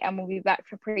Friday, and will be back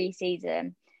for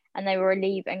pre-season, and they were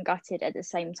relieved and gutted at the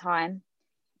same time.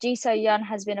 Ji So-yeon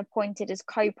has been appointed as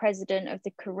co-president of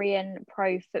the Korean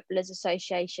Pro Footballers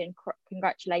Association.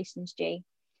 Congratulations, Ji.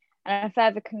 And a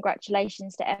further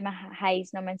congratulations to Emma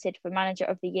Hayes, nominated for Manager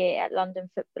of the Year at London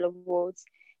Football Awards,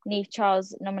 Neve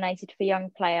Charles nominated for Young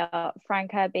Player,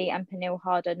 Frank Kirby and Pernille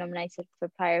Harder nominated for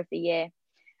Player of the Year.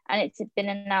 And it's been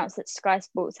announced that Sky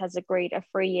Sports has agreed a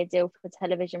 3-year deal for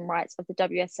television rights of the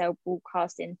WSL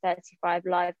broadcasting 35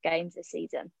 live games this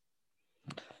season.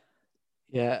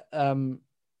 Yeah,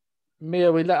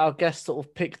 Mia, we let our guests sort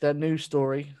of pick their news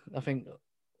story.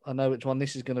 I know which one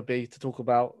this is going to be to talk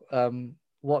about.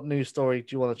 What news story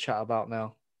do you want to chat about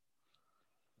now?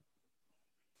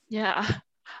 Yeah,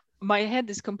 my head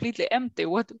is completely empty.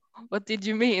 What did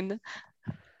you mean?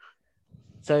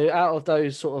 So out of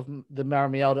those sort of the Mara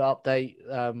Mielder update,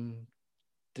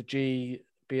 the G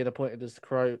being appointed as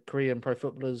the Korean Pro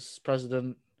Footballers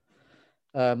president,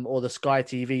 or the Sky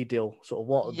TV deal, sort of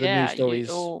what the news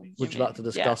stories would you like to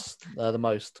discuss the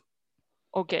most?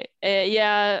 Okay,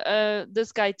 the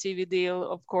Sky TV deal,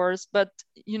 of course, but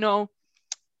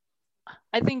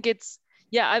I think it's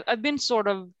I've been sort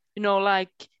of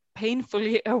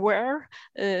painfully aware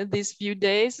these few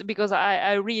days because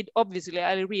I read a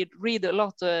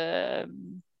lot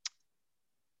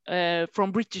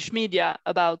from British media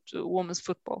about women's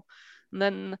football, and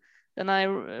then I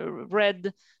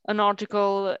read an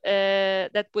article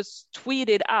that was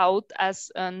tweeted out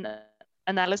as an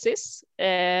analysis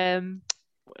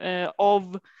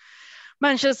of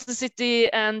Manchester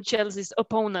City and Chelsea's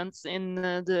opponents in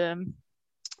the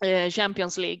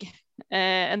Champions League,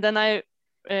 and then I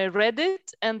read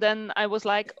it, and then I was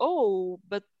like, oh,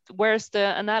 but where's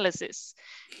the analysis?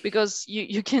 Because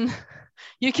you can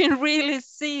really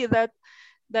see that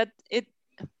it.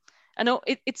 I know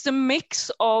it's a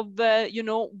mix of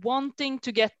wanting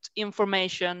to get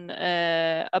information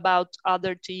about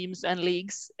other teams and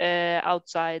leagues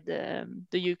outside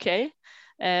the UK,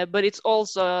 but it's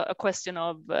also a question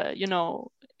of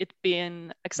it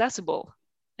being accessible.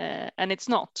 And it's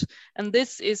not. And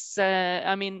this is,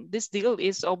 this deal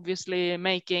is obviously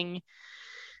making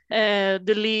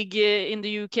the league in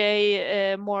the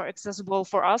UK more accessible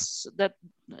for us that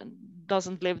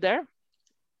doesn't live there.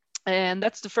 And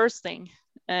that's the first thing.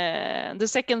 The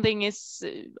second thing is,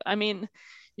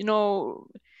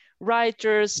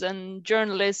 writers and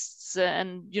journalists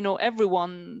and,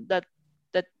 everyone that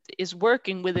is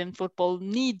working within football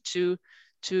need to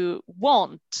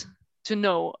want to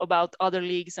know about other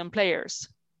leagues and players,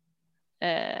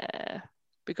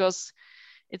 because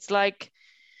it's like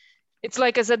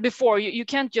I said before, you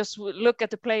can't just look at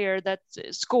the player that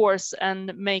scores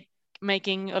and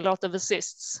making a lot of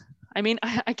assists. I mean,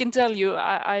 I can tell you,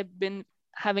 I've been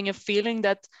having a feeling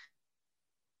that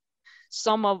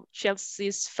some of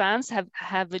Chelsea's fans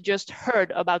have just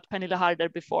heard about Pernille Harder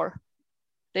before.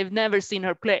 They've never seen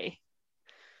her play.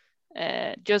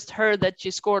 Just heard that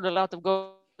she scored a lot of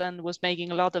goals and was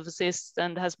making a lot of assists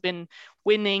and has been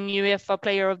winning UEFA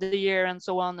Player of the Year and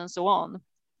so on and so on.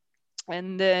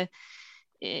 And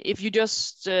if you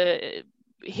just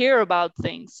hear about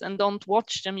things and don't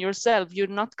watch them yourself, you're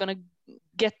not going to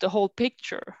get the whole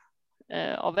picture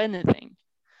of anything.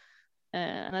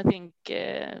 And I think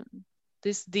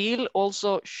this deal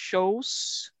also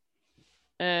shows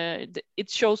it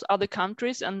shows other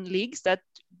countries and leagues that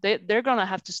they're going to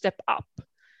have to step up,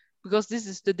 because this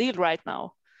is the deal right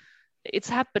now. It's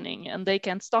happening and they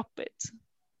can't stop it.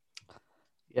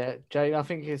 Yeah, Jay, I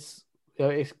think it's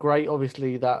great,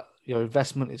 obviously, that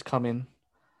investment is coming,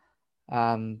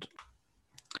 and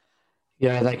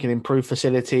Yeah, they can improve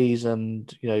facilities, and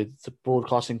the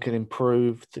broadcasting can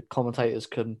improve. The commentators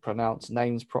can pronounce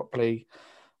names properly,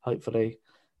 hopefully.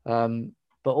 But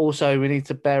also, we need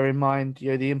to bear in mind,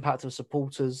 the impact of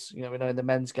supporters. We know in the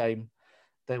men's game,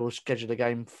 they will schedule a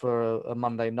game for a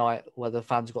Monday night where the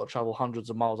fans have got to travel hundreds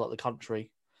of miles out the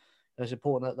country. And it's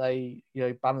important that they,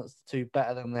 balance the two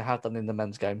better than they have done in the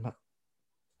men's game.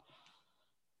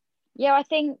 Yeah, I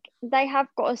think they have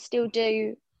got to still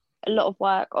do a lot of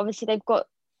work. Obviously, they've got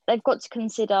to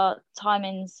consider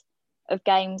timings of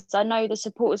games. I know the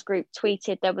supporters group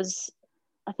tweeted there was,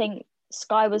 I think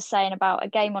Sky was saying about a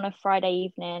game on a Friday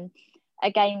evening,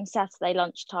 a game Saturday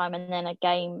lunchtime, and then a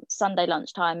game Sunday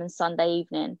lunchtime and Sunday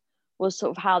evening was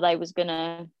sort of how they was going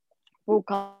to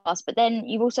broadcast. But then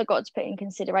you've also got to put in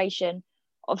consideration,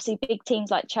 obviously, big teams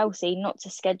like Chelsea not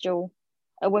to schedule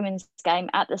a women's game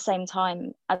at the same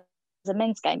time as a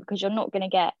men's game, because you're not going to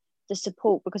get the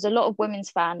support, because a lot of women's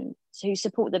fans who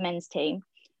support the men's team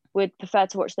would prefer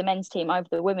to watch the men's team over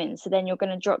the women's. So then you're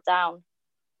going to drop down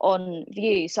on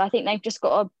views. So I think they've just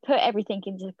got to put everything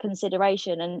into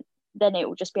consideration, and then it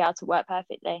will just be able to work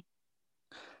perfectly.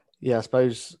 Yeah, I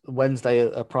suppose Wednesday,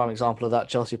 a prime example of that.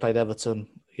 Chelsea played Everton,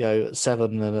 at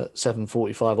 7, and at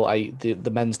 7:45 or 8,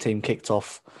 the men's team kicked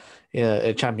off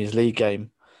a Champions League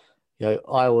game.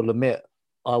 I will admit,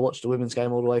 I watched the women's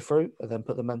game all the way through and then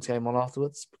put the men's game on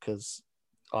afterwards, because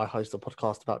I host a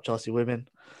podcast about Chelsea women.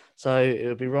 So it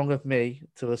would be wrong of me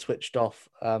to have switched off.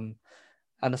 And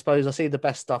I suppose I see the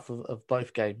best stuff of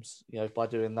both games, by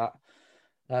doing that.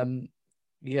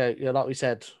 Like we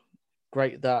said,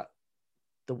 great that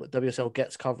the WSL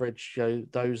gets coverage.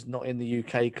 Those not in the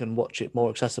UK can watch it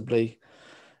more accessibly.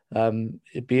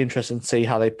 It'd be interesting to see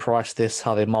how they price this,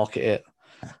 how they market it,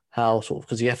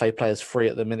 because the FA Player is free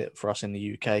at the minute for us in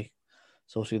the UK.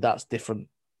 So obviously that's different,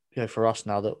 for us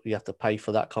now that we have to pay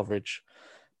for that coverage.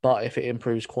 But if it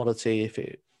improves quality, if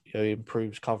it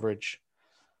improves coverage,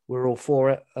 we're all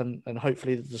for it. And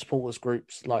hopefully the supporters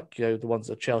groups, like the ones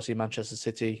at Chelsea, Manchester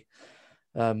City,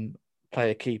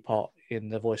 play a key part in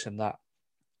their voice in that.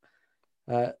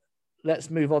 Let's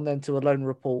move on then to a lone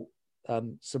report.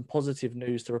 Some positive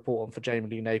news to report on for Jamie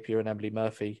Lee Napier and Emily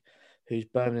Murphy, whose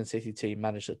Birmingham City team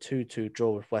managed a 2-2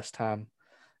 draw with West Ham.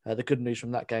 The good news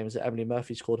from that game is that Emily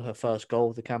Murphy scored her first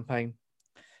goal of the campaign.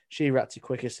 She reacted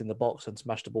quickest in the box and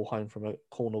smashed the ball home from a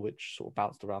corner which sort of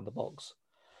bounced around the box.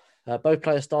 Both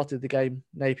players started the game.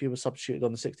 Napier was substituted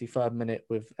on the 63rd minute,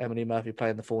 with Emily Murphy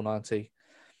playing the full 90.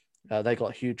 They got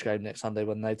a huge game next Sunday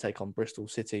when they take on Bristol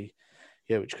City,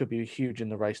 which could be huge in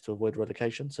the race to avoid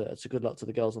relegation. So it's a good luck to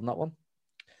the girls on that one.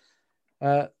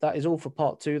 That is all for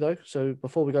part 2, though. So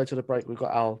before we go to the break, we've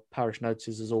got our parish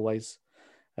notices as always.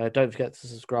 Don't forget to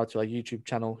subscribe to our YouTube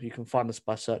channel. You can find us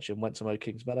by searching Wentzamo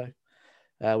Kingsmeadow.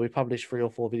 We publish 3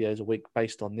 or 4 videos a week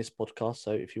based on this podcast.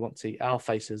 So if you want to see our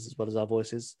faces as well as our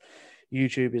voices,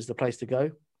 YouTube is the place to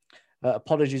go.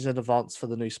 Apologies in advance for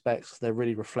the new specs. They're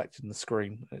really reflecting the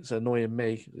screen. It's annoying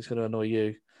me. It's going to annoy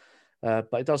you.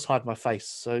 But it does hide my face.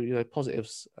 So,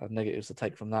 positives and negatives to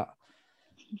take from that.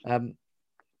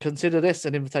 Consider this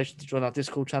an invitation to join our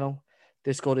Discord channel.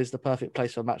 Discord is the perfect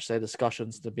place for matchday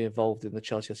discussions to be involved in the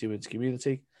Chelsea FC Women's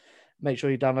community. Make sure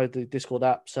you download the Discord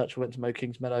app, search for Wentzamo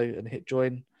Kingsmeadow and hit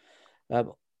join.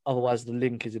 Otherwise, the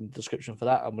link is in the description for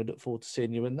that, and we look forward to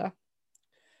seeing you in there.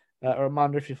 A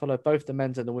reminder, if you follow both the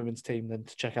men's and the women's team, then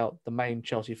to check out the main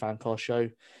Chelsea Fancast show.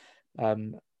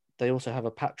 They also have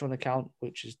a Patreon account,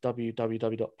 which is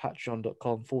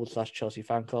www.patreon.com/Chelsea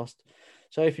Fancast.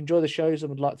 So if you enjoy the shows and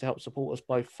would like to help support us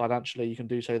both financially, you can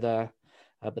do so there.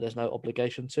 But there's no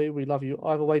obligation to. We love you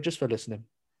either way just for listening.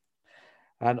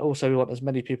 And also we want as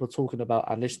many people talking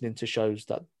about and listening to shows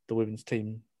that the women's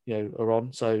team, are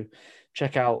on. So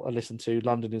check out and listen to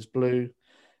London is Blue,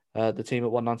 the team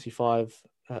at 195,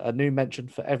 a new mention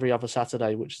for every other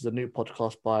Saturday, which is a new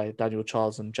podcast by Daniel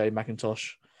Charles and Jay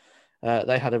McIntosh.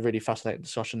 They had a really fascinating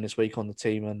discussion this week on the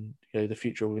team and the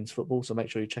future of women's football. So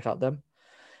make sure you check out them.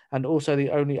 And also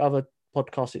the only other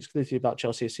podcast exclusively about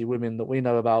Chelsea FC women that we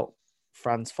know about,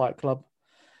 Fran's Fight Club.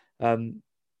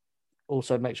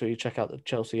 Also make sure you check out the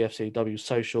Chelsea FCW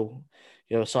social.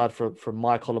 Aside from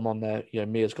my column on there,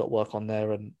 Mia's got work on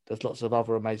there, and there's lots of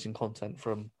other amazing content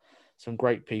from some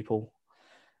great people.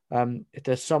 If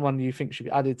there's someone you think should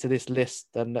be added to this list,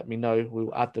 then let me know.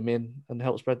 We'll add them in and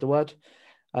help spread the word.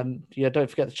 And don't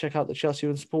forget to check out the Chelsea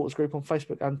and Supporters group on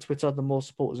Facebook and Twitter. The more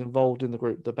supporters involved in the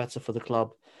group, the better for the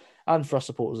club and for us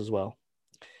supporters as well.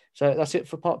 So that's it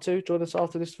for part 2. Join us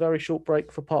after this very short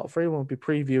break for part 3, when we'll be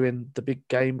previewing the big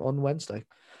game on Wednesday.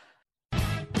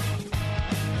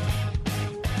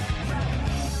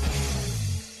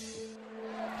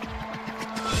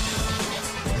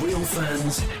 Real Real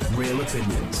fans, real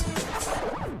opinions.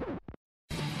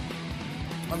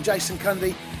 I'm Jason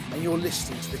Cundy, and you're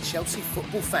listening to the Chelsea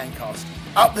Football Fancast.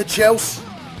 Up the Chelsea!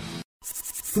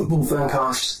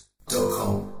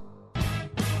 Footballfancast.com.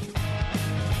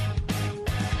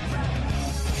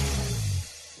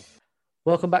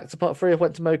 Welcome back to part 3 of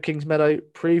Went to Mow Kingsmeadow.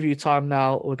 Preview time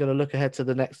now. We're going to look ahead to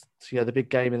the next, the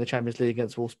big game in the Champions League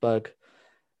against Wolfsburg.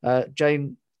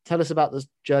 Jane, tell us about the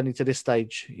journey to this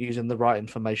stage using the right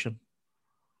information.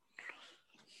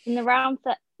 In the round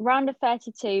of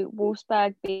 32,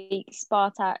 Wolfsburg beat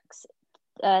Spartaks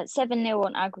 7-0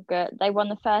 on aggregate. They won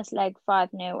the first leg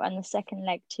 5-0 and the second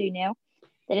leg 2-0.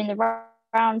 Then in the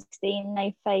round 16,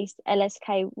 they faced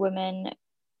LSK Women,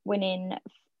 winning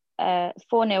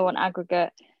 4-0 on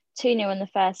aggregate, 2-0 in the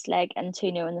first leg and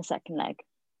 2-0 in the second leg.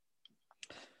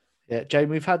 Yeah, Jane,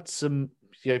 we've had some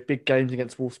big games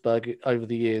against Wolfsburg over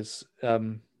the years,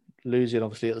 losing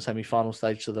obviously at the semi-final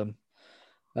stage to them.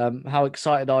 How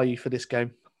excited are you for this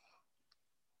game?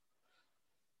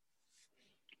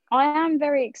 I am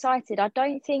very excited. I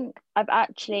don't think I've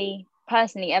actually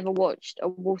personally ever watched a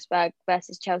Wolfsburg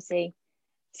versus Chelsea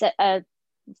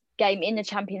game in the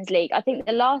Champions League. I think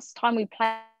the last time we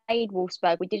played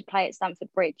Wolfsburg, we did play at Stamford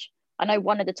Bridge. I know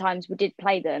one of the times we did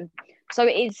play them. So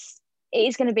it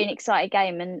is going to be an exciting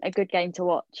game and a good game to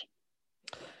watch.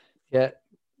 Yeah.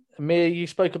 Amir, you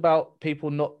spoke about people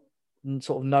not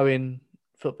sort of knowing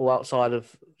football outside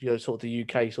of sort of the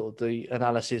UK, sort of the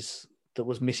analysis that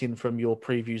was missing from your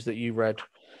previews that you read,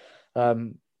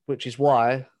 which is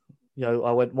why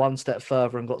I went one step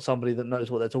further and got somebody that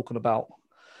knows what they're talking about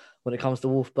when it comes to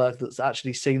Wolfsburg, that's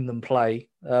actually seen them play.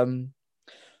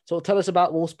 So tell us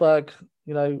about Wolfsburg,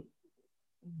 how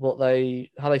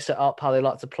they set up, how they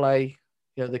like to play,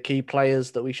 the key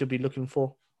players that we should be looking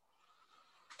for.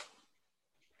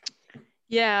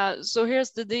 Yeah, so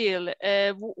here's the deal.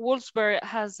 Wolfsburg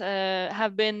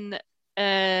have been,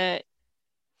 they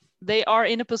are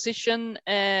in a position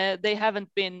they haven't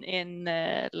been in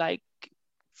like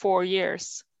 4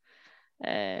 years.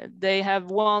 They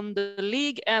have won the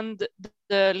league and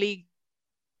the League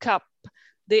Cup,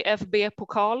 the FB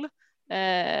Pokal,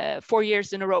 4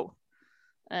 years in a row.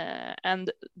 And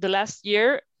the last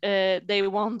year, they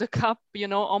won the cup,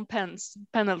 on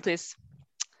penalties.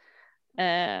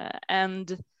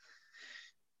 And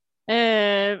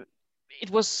it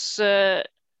was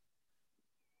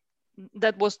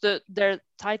that was their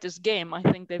tightest game I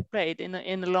think they've played in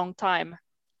a long time.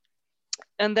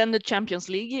 And then the Champions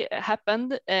League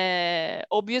happened.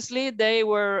 Obviously, they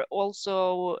were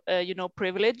also,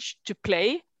 privileged to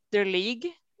play their league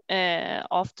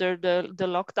after the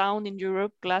lockdown in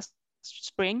Europe last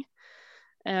spring.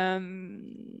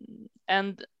 And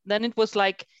then it was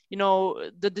like,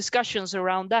 the discussions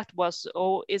around that was,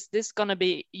 is this going to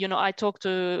be, I talked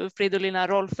to Fridolina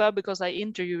Rolfö because I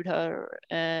interviewed her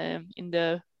in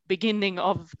the beginning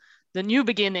of the new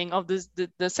beginning of this,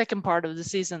 the second part of the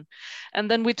season. And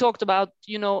then we talked about,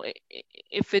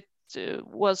 if it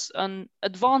was an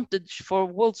advantage for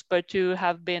Wolfsburg to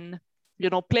have been,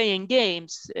 playing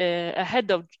games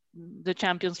ahead of the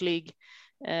Champions League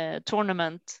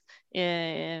tournament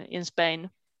in Spain.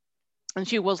 And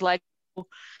she was like,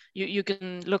 you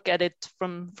can look at it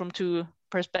from two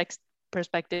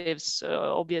perspectives,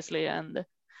 obviously. And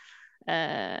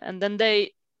then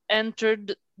they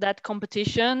entered that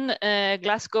competition,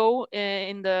 Glasgow,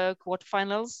 in the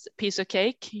quarterfinals, piece of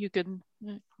cake, you can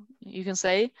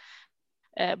say.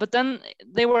 But then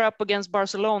they were up against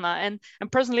Barcelona, and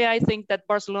personally, I think that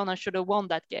Barcelona should have won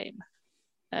that game.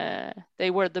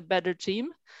 They were the better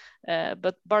team,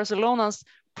 but Barcelona's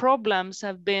problems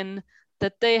have been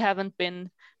that they haven't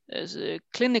been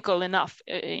clinical enough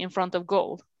in front of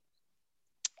goal.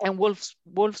 And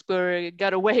Wolfsburg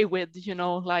got away with,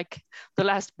 like the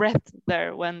last breath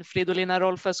there when Fridolina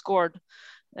Rolfö scored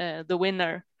the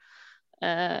winner.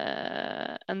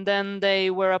 And then they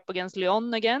were up against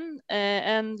Lyon again,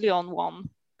 and Lyon won,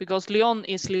 because Lyon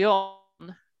is Lyon.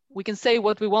 We can say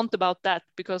what we want about that,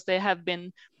 because they have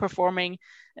been performing,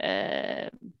 I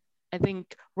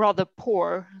think, rather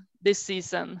poor this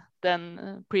season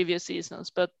than previous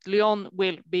seasons. But Lyon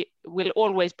will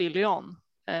always be Lyon.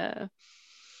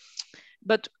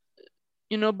 But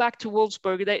back to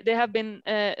Wolfsburg, they have been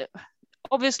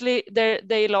obviously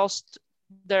they lost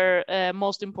their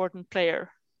most important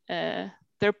player.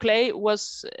 Their play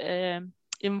was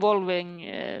involving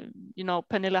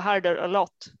Pernille Harder a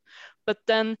lot, but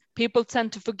then people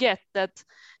tend to forget that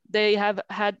they have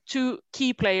had two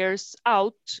key players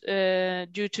out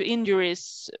due to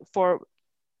injuries for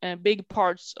big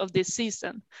parts of this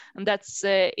season, and that's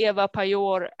Eva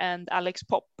Pajor and Alex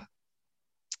Popp.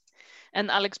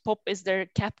 and Alex Pop is their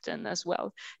captain as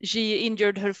well. She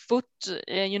injured her foot,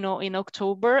 in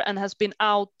October and has been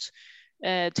out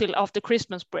till after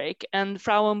Christmas break. And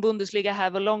Frauen Bundesliga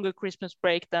have a longer Christmas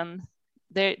break than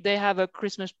they have a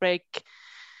Christmas break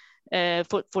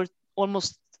for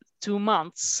almost 2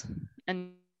 months,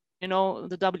 and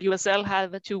the WSL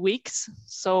have 2 weeks.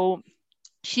 So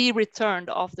she returned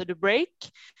after the break,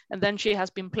 and then she has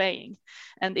been playing.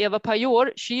 And Eva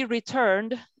Pajor, she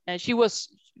returned, and she was,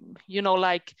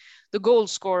 like the goal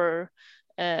scorer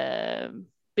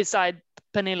beside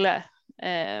Pernille,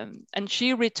 and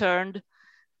she returned,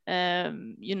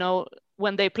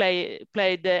 when they played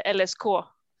the LSK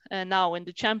now in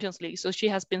the Champions League. So she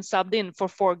has been subbed in for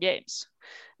 4 games,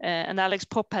 and Alex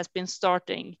Pop has been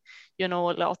starting, a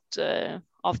lot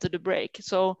after the break.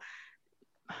 So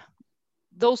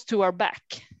those two are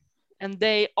back, and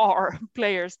they are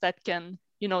players that can,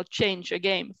 change a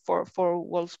game for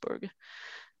Wolfsburg.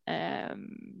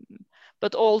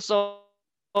 But also,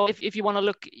 if you want to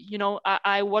look,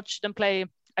 I watched them play.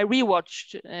 I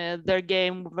rewatched their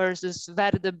game versus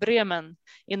Werder Bremen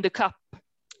in the cup.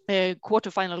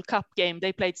 Quarterfinal cup game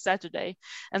they played Saturday,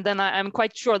 and then I'm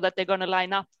quite sure that they're going to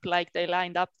line up like they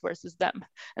lined up versus them,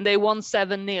 and they won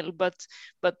 7-0. But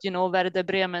Werder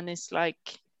Bremen is like,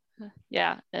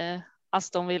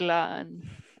 Aston Villa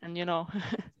and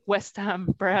West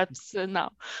Ham perhaps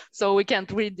now, so we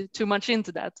can't read too much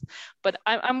into that. But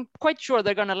I'm quite sure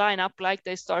they're going to line up like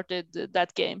they started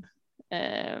that game.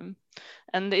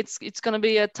 And it's going to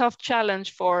be a tough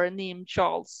challenge for Niamh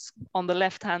Charles on the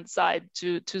left-hand side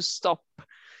to stop,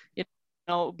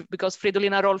 because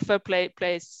Fridolina Rolfö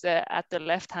plays at the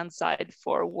left-hand side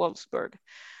for Wolfsburg.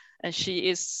 And she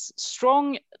is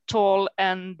strong, tall,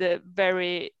 and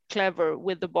very clever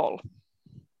with the ball.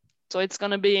 So it's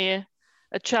going to be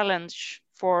a challenge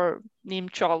for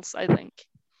Niamh Charles, I think.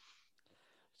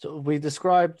 So we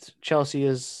described Chelsea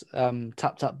as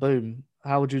tap, tap, boom.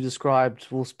 How would you describe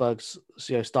Wolfsburg's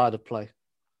style of play?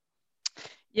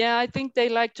 Yeah, I think they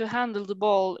like to handle the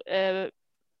ball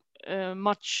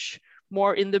much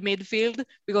more in the midfield,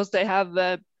 because they have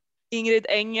Ingrid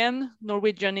Engen,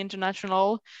 Norwegian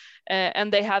international,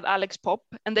 and they have Alex Pop,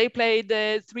 and they played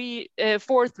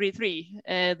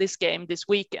 4-3-3 this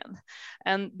weekend.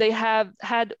 And they have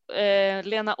had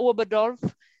Lena Oberdorf.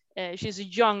 She's a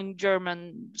young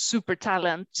German super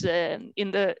talent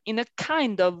in a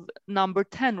kind of number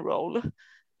 10 role.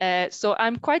 So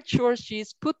I'm quite sure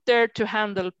she's put there to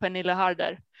handle Pernille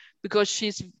Harder, because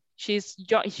she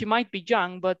might be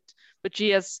young, but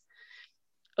she has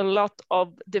a lot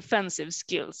of defensive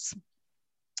skills,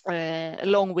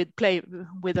 along with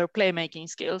her playmaking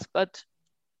skills. But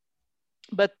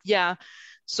yeah,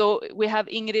 so we have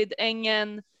Ingrid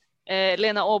Engen,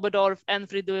 Lena Oberdorf,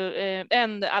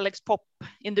 and Alex Pop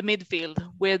in the midfield,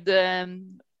 with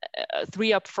 3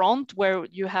 up front, where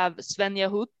you have Svenja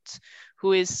Huth,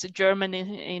 who is German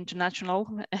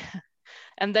international,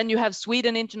 and then you have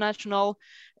Sweden international,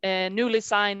 newly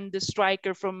signed the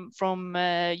striker from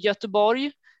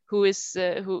Göteborg, who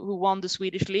won the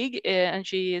Swedish league, and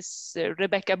she is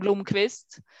Rebecca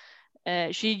Blomqvist.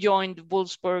 She joined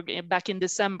Wolfsburg back in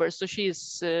December, so she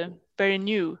is very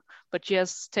new, but she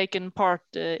has taken part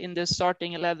in the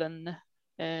starting 11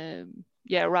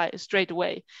 straight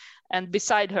away. And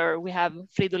beside her, we have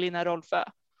Fridolina Rolfö.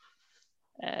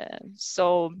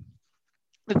 So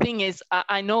the thing is,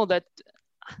 I know that,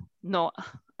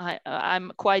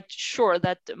 I'm quite sure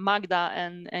that Magda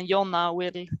and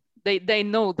Jonna they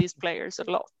know these players a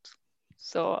lot.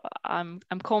 So I'm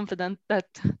confident that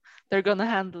they're going to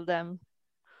handle them.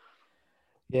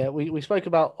 Yeah, we spoke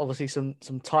about obviously some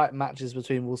tight matches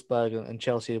between Wolfsburg and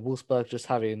Chelsea. Wolfsburg just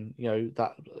having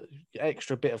that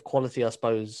extra bit of quality, I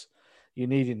suppose, you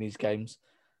need in these games.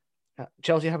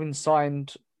 Chelsea having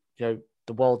signed the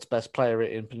world's best player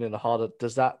in Pernille Harder,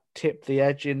 does that tip the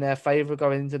edge in their favour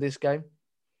going into this game?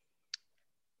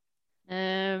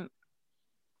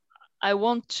 I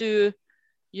want to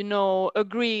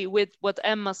agree with what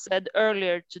Emma said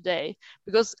earlier today,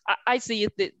 because I see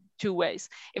it 2 ways.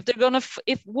 If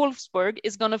Wolfsburg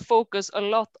is gonna focus a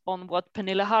lot on what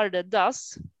Pernille Harder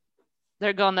does,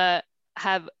 they're gonna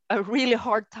have a really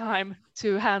hard time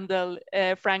to handle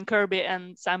Frank Kirby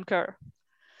and Sam Kerr.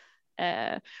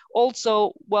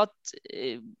 Also, what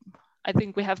I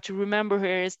think we have to remember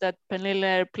here is that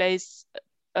Pernille plays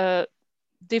a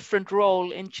different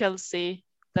role in Chelsea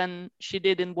than she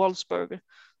did in Wolfsburg.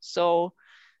 So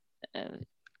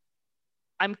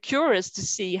I'm curious to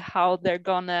see how they're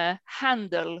gonna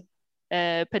handle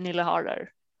Pernille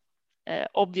Harder,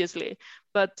 obviously.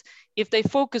 But if they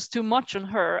focus too much on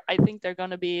her, I think they're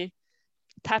gonna be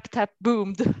tap tap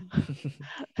boomed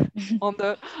on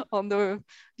the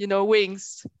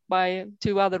wings by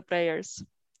two other players.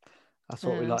 That's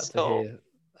what we like to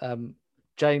hear.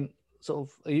 Jane, sort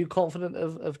of, are you confident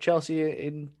of Chelsea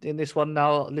in this one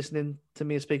now, listening to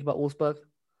me speak about Wolfsburg?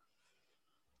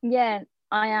 Yeah,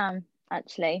 I am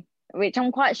actually, which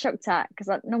I'm quite shocked at because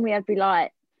normally I'd be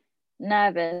like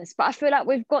nervous, but I feel like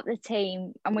we've got the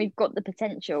team and we've got the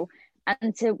potential.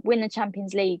 And to win the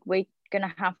Champions League, we're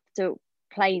gonna have to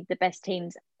play the best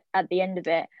teams at the end of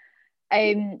it.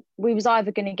 We was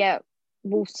either going to get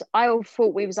Wolves. I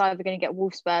thought we was either going to get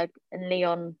Wolfsburg and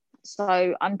Lyon.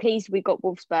 So I'm pleased we got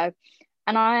Wolfsburg,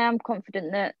 and I am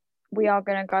confident that we are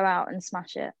going to go out and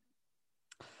smash it.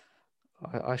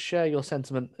 I share your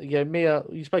sentiment. Mia,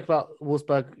 you spoke about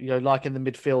Wolfsburg, liking the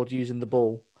midfield, using the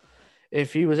ball.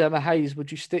 If you was Emma Hayes,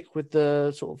 would you stick with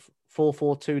the sort of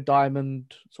 4-4-2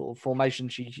 diamond sort of formation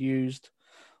she's used,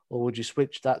 or would you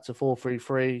switch that to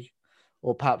 4-3-3,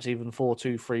 or perhaps even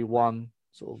 4-2-3-1?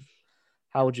 Sort of,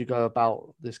 how would you go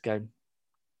about this game?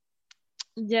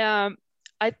 Yeah,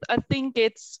 I think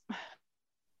it's,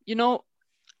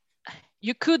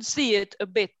 you could see it a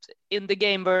bit in the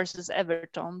game versus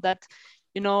Everton that,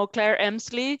 Claire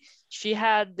Emsley, she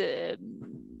had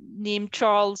Neem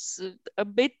Charles a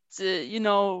bit,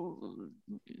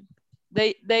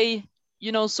 they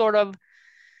sort of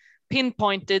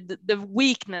pinpointed the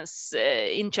weakness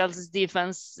in Chelsea's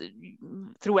defense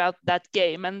throughout that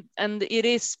game. And it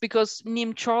is because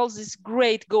Neem Charles is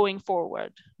great going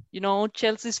forward.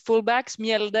 Chelsea's fullbacks,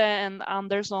 Mjelde and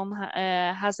Andersson,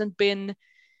 hasn't been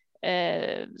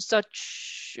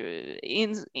such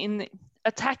in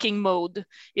attacking mode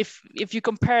if you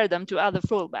compare them to other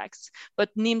fullbacks. But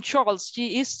Neem Charles,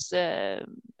 she is her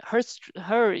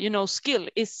skill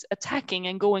is attacking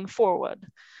and going forward.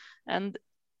 And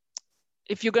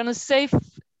if you're gonna save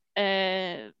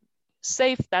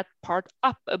that part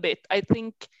up a bit, I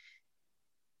think,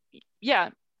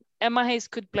 Emma Hayes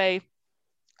could play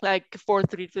like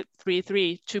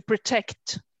 4-3-3 to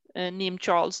protect Neem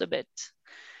Charles a bit.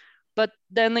 But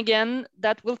then again,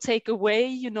 that will take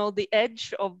away, the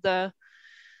edge of the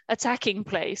attacking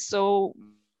play. So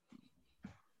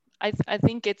I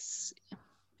think it's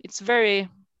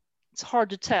hard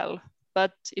to tell.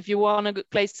 But if you want to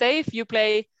play safe, you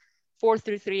play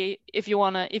 4-3-3. If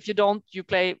you don't, you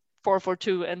play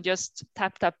 4-4-2 and just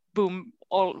tap boom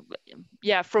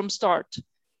from start,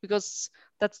 because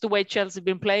that's the way Chelsea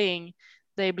been playing.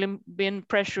 They've been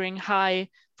pressuring high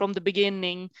from the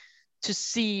beginning to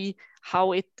see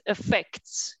how it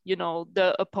affects,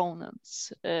 the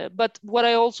opponents. But what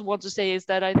I also want to say is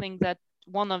that I think that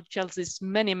one of Chelsea's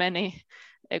many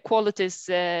qualities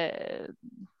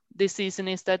this season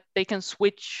is that they can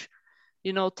switch,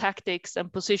 tactics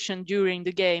and position during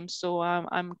the game. So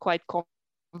I'm quite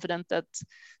confident that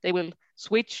they will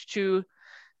switch to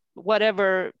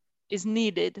whatever is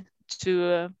needed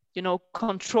to,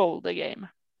 control the game.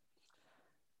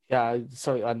 Yeah,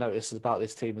 something I noticed about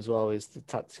this team as well is the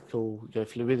tactical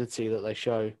fluidity that they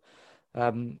show.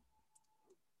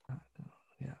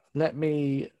 Let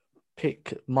me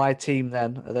pick my team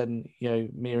then, and then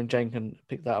Mia and Jane can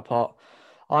pick that apart.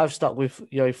 I've stuck with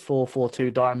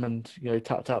 4-4-2 diamond,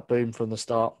 tap boom from the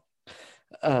start.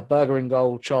 Berger in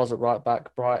goal, Charles at right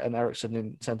back, Bright and Eriksson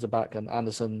in centre back, and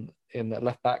Anderson in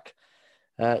left back.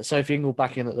 Sophie Ingle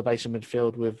back in at the base of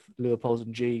midfield with Leopold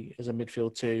and G as a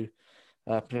midfield two.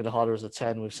 Pernilla Harder as a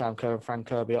 10 with Sam Kerr and Fran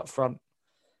Kirby up front.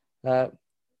 Our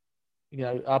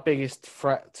biggest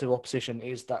threat to opposition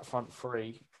is that front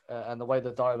three, and the way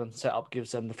the diamond setup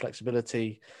gives them the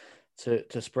flexibility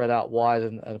to spread out wide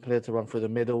and Pernilla to run through the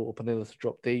middle or Pernilla to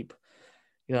drop deep.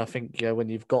 I think when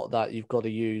you've got that, you've got to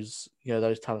use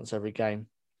those talents every game.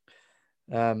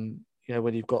 When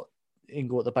you've got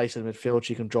Ingle at the base of the midfield,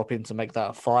 she can drop in to make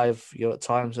that a 5 at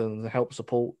times and help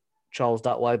support Charles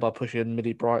that way by pushing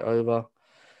Midi Bright over.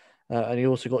 And you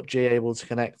also got G able to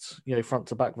connect, front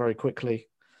to back very quickly.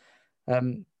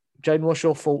 Jane, what's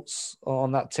your thoughts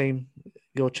on that team?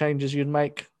 Your changes you'd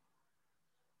make?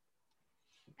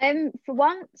 For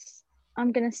once,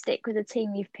 I'm going to stick with the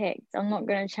team you've picked. I'm not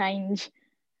going to change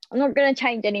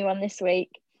anyone this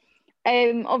week.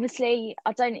 Obviously,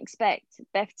 I don't expect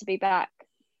Beth to be back.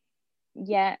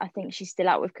 Yeah, I think she's still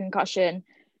out with concussion.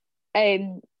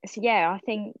 I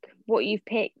think what you've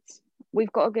picked,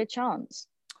 we've got a good chance.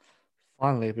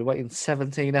 Finally, we've been waiting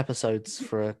 17 episodes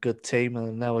for a good team,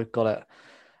 and now we've got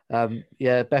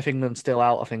it. Beth England's still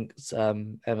out, I think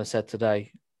Emma said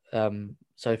today.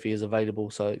 Sophie is available,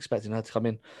 so expecting her to come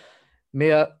in.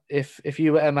 Mia, if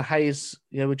you were Emma Hayes,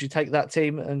 would you take that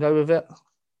team and go with it?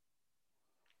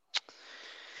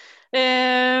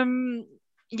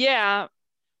 Yeah,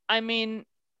 I mean,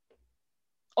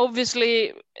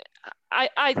 obviously,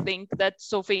 I think that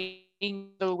Sophie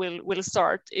Ingle will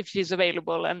start if she's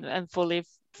available and fully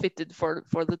fitted for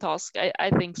the task. I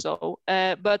think so.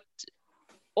 But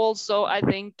also, I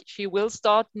think she will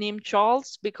start Niamh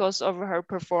Charles because of her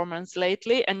performance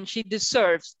lately, and she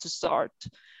deserves to start.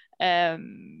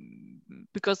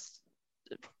 Because,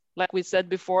 like we said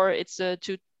before, it's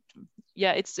two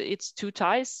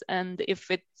ties, and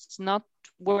if it's not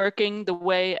working the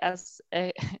way as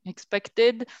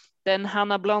expected, then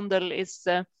Hannah Blondell is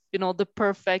the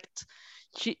perfect.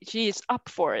 She is up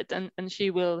for it, and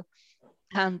she will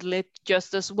handle it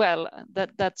just as well.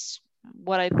 That's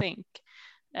what I think.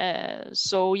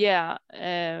 So yeah,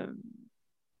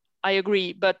 I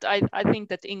agree, but I think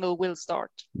that Ingle will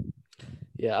start.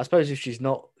 Yeah, I suppose if she's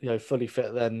not, fully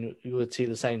fit, then you would see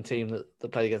the same team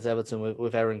that played against Everton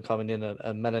with Erin coming in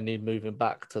and Melanie moving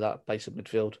back to that base of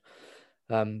midfield.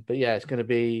 But yeah, it's going to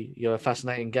be a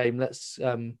fascinating game. Let's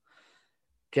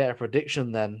get a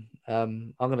prediction then.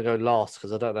 I'm going to go last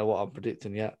because I don't know what I'm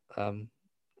predicting yet.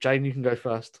 Jane, you can go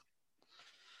first.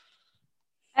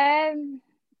 I'm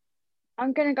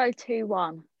going to go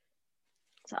 2-1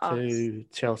 to us. To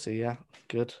Chelsea, yeah.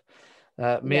 Good.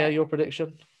 Mia, your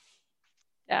prediction?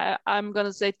 I'm going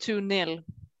to say 2-0.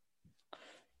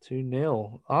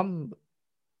 2-0.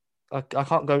 I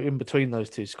can't go in between those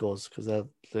two scores because they're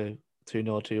 2-0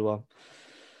 or 2-1.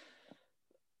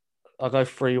 I'll go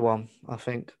 3-1, I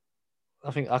think.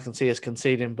 I think I can see us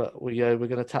conceding, but we're going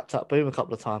to tap boom a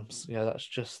couple of times. That's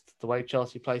just the way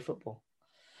Chelsea play football.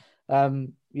 A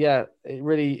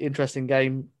really interesting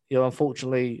game.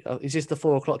 Unfortunately, is this the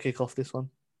 4:00 kickoff? This one?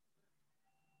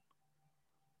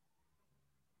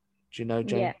 Do you know,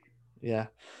 Jane? Yeah.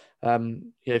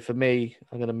 For me,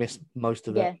 I'm going to miss most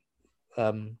of it.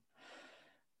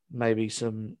 Maybe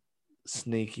some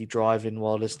sneaky driving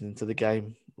while listening to the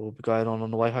game will be going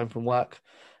on the way home from work.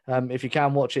 If you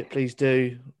can watch it, please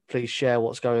do. Please share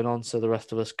what's going on so the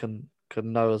rest of us can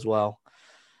know as well.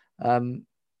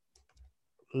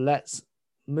 Let's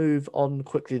move on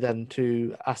quickly then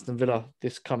to Aston Villa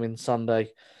this coming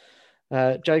Sunday.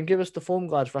 Jane, give us the form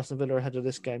guide for Aston Villa ahead of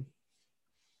this game.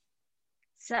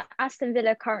 So Aston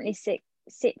Villa currently sit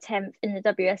 10th in the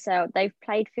WSL. They've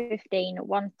played 15,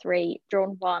 won 3,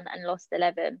 drawn 1 and lost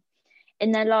 11.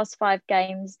 In their last 5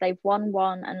 games, they've won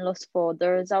 1 and lost 4. The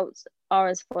results are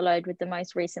as followed with the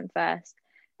most recent first.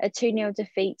 A 2-0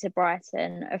 defeat to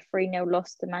Brighton, a 3-0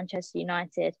 loss to Manchester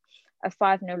United, a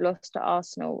 5-0 loss to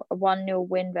Arsenal, a 1-0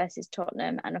 win versus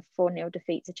Tottenham and a 4-0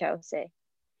 defeat to Chelsea.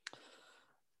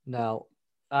 Now,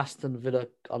 Aston Villa,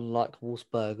 unlike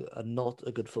Wolfsburg, are not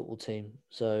a good football team.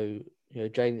 So,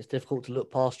 Jane, it's difficult to look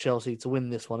past Chelsea to win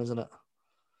this one, isn't it?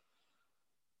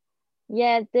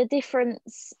 Yeah, the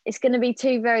difference, it's going to be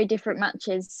 2 very different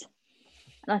matches.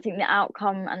 And I think the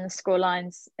outcome and the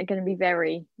scorelines are going to be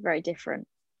very, very different.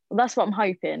 Well, that's what I'm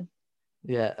hoping.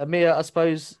 Yeah, Amir, I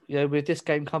suppose, with this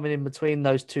game coming in between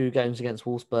those 2 games against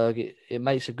Wolfsburg, it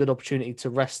makes a good opportunity to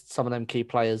rest some of them key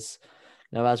players,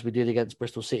 as we did against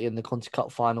Bristol City in the Conti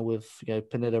Cup final with,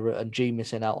 Pineda and G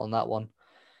missing out on that one.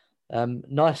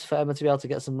 Nice for Emma to be able to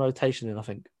get some rotation in, I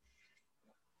think.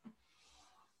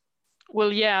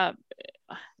 Well, yeah,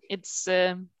 it's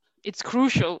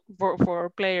crucial for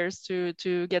players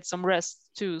to get some rest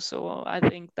too. So I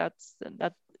think that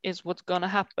is what's gonna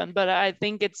happen. But I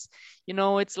think it's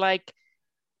it's like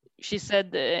she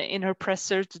said in her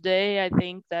presser today. I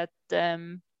think that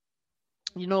Beth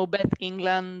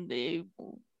England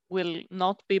will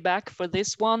not be back for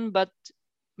this one, but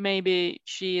maybe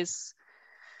she's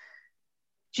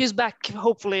back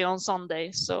hopefully on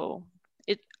Sunday. So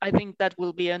I think that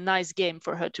will be a nice game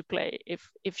for her to play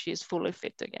if she's fully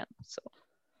fit again. So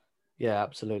yeah,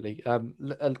 absolutely. A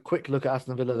quick look at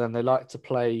Aston Villa then. They like to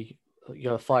play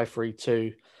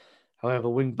 5-3-2. However,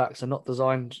 wing backs are not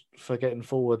designed for getting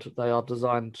forward. They are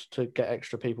designed to get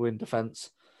extra people in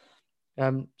defence.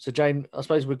 So Jane, I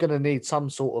suppose we're going to need some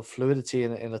sort of fluidity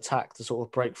in attack to sort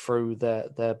of break through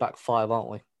their back 5, aren't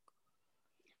we?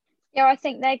 Yeah, I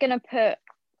think they're going to put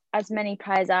as many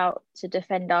players out to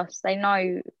defend us. They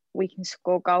know we can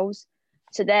score goals.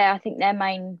 So I think their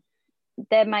main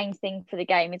thing for the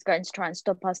game is going to try and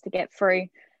stop us to get through.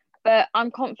 But I'm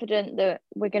confident that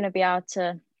we're going to be able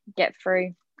to get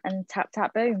through and tap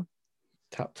boom.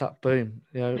 Tap boom.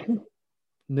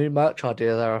 New merch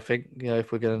idea there, I think.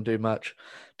 If we're going to do merch,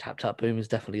 tap boom is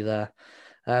definitely there.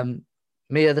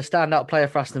 Mia, the standout player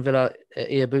for Aston Villa,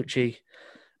 Iabuchi,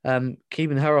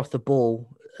 keeping her off the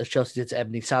ball as Chelsea did to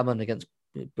Ebony Salmon against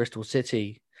Bristol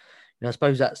City. I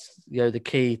suppose that's the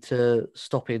key to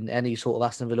stopping any sort of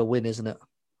Aston Villa win, isn't it?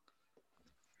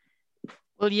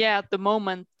 Well, yeah, at the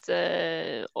moment,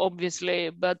 obviously,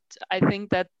 but I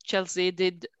think that Chelsea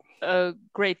did a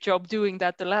great job doing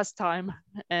that the last time.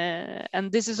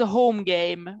 And this is a home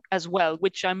game as well,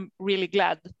 which I'm really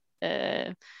glad.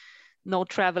 No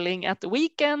traveling at the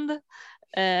weekend.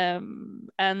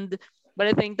 But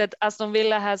I think that Aston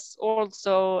Villa has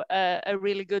also a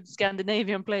really good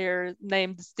Scandinavian player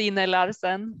named Stine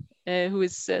Larsen, who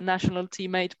is a national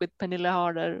teammate with Pernille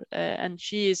Harder. And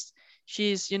she's,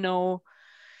 she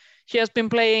has been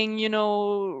playing,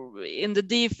 in the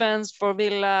defense for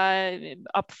Villa,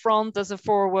 up front as a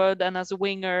forward and as a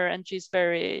winger, and she's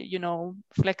very,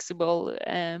 flexible.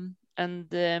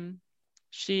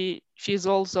 She's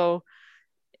also,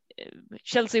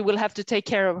 Chelsea will have to take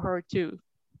care of her too.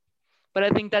 But I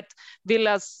think that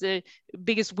Villa's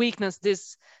biggest weakness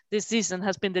this season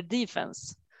has been the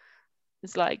defense.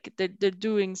 It's like they're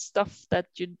doing stuff that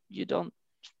you don't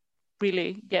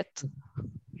really get.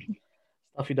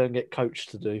 Stuff you don't get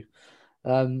coached to do.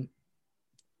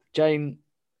 Jane,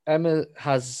 Emma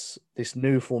has this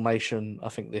new formation, I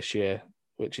think, this year,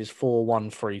 which is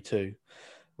 4-1-3-2,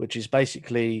 which is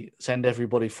basically send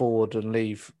everybody forward and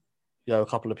leave, a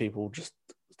couple of people just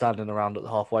standing around at the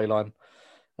halfway line.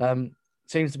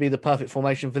 Seems to be the perfect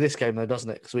formation for this game, though, doesn't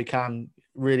it? Because we can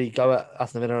really go at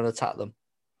Aston Villa and attack them.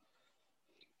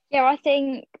 Yeah, I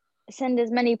think send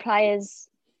as many players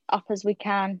up as we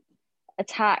can,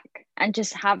 attack, and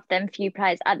just have them few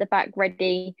players at the back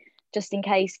ready, just in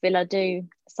case Villa do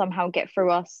somehow get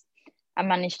through us and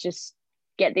manage to just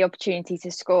get the opportunity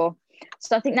to score.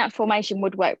 So I think that formation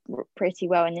would work pretty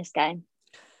well in this game.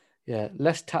 Yeah,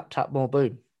 less tap, more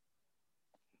boom.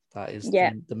 That is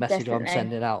the message definitely. I'm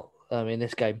sending out in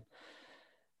this game.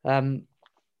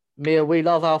 Mia, we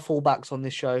love our fullbacks on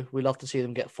this show. We love to see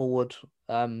them get forward.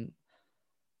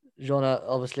 Jonna,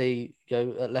 obviously,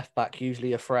 at left back,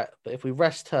 usually a threat. But if we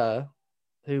rest her,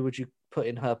 who would you put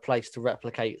in her place to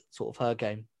replicate sort of her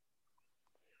game?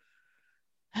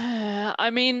 I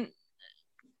mean,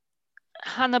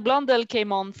 Hannah Blundell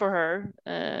came on for her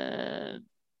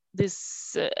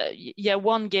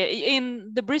one game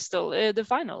in the Bristol, the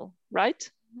final,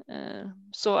 right?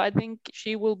 So I think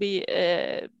she will be.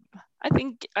 I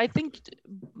think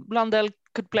Blundell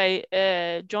could play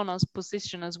Jonna's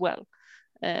position as well.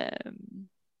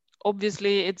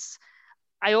 Obviously,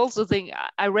 I also think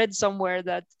I read somewhere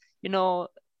that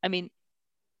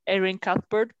Erin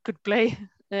Cuthbert could play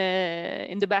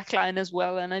in the back line as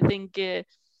well, and I think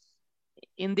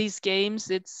in these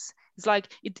games it's like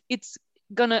it's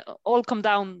gonna all come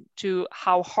down to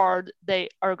how hard they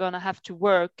are gonna have to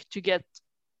work to get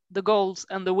the goals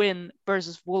and the win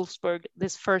versus Wolfsburg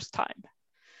this first time.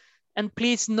 And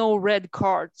please, no red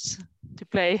cards to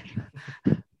play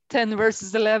 10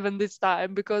 versus 11 this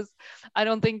time, because I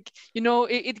don't think,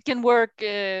 it can work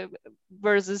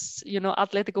versus,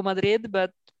 Atletico Madrid,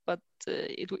 but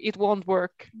it won't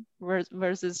work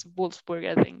versus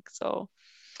Wolfsburg, I think. So,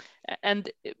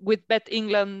 and with Bet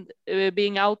England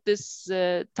being out this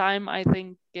time, I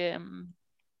think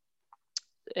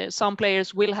some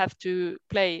players will have to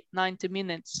play 90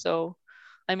 minutes. So,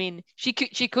 I mean, she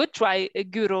could try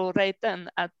Guro Reiten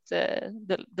at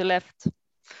the left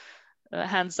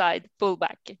hand side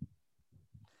fullback.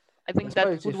 I think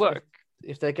that would work.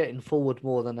 If they're getting forward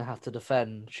more than they have to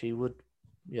defend, she would,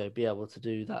 be able to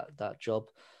do that job.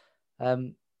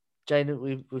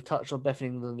 Jane, we've touched on Beth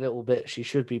England a little bit. She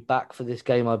should be back for this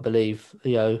game, I believe.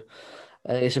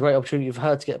 It's a great opportunity for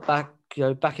her to get back,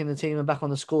 back in the team and back on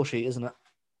the score sheet, isn't it?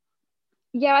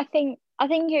 Yeah, I think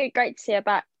it's great to see her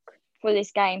back for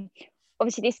this game.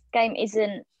 Obviously, this game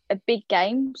isn't a big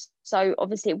game, so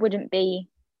obviously it wouldn't be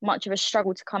much of a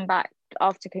struggle to come back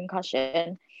after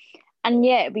concussion. And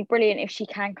yeah, it'd be brilliant if she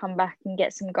can come back and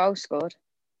get some goals scored.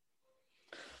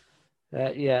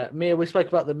 Mia, we spoke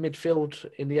about the midfield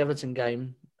in the Everton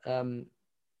game.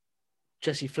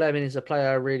 Jessie Fleming is a player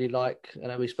I really like. I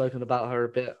know we've spoken about her a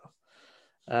bit,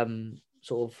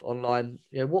 sort of online.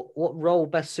 What role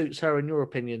best suits her in your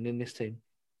opinion in this team?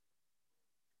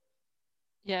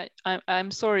 Yeah, I'm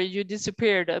sorry, you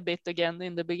disappeared a bit again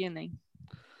in the beginning.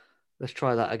 Let's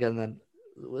try that again then.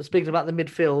 We're speaking about the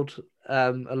midfield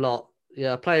a lot.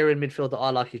 Yeah, a player in midfield that I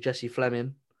like is Jessie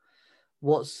Fleming.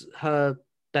 What's her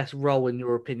best role in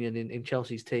your opinion in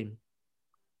Chelsea's team?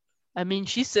 I mean,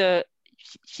 she's a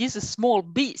small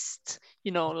beast,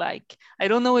 like, I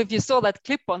don't know if you saw that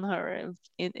clip on her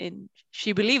in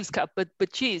She Believes Cup, but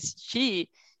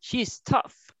she's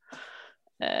tough.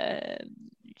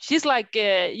 She's like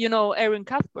Erin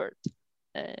Cuthbert.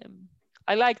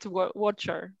 I like to watch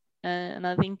her, and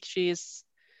I think she's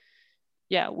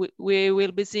we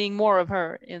will be seeing more of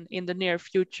her in the near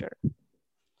future.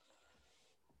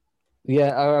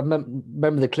 Yeah, I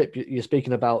remember the clip you're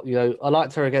speaking about. I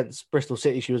liked her against Bristol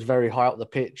City. She was very high up the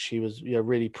pitch. She was,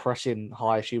 really pressing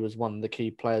high. She was one of the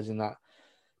key players in that.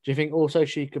 Do you think also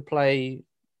she could play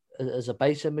as a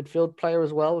base and midfield player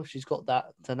as well? If she's got that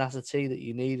tenacity that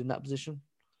you need in that position.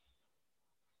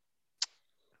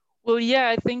 Well, yeah,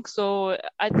 I think so.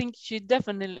 I think she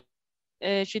definitely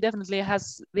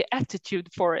has the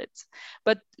attitude for it.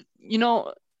 But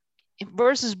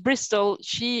versus Bristol,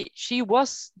 she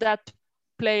was that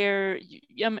player.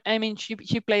 I mean, she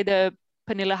played a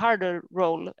Pernilla Harder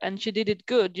role, and she did it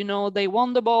good. They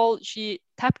won the ball. She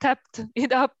tapped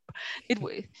it up.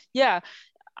 Yeah.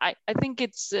 I think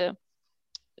it's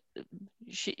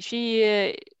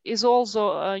she is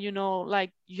also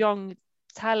like young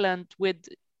talent with.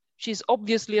 She's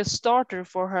obviously a starter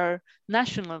for her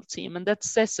national team, and that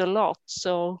says a lot.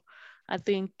 So I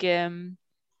think,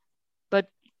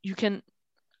 but you can.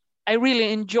 I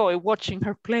really enjoy watching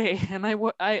her play, and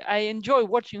I enjoy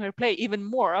watching her play even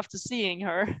more after seeing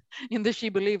her in the She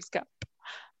Believes Cup.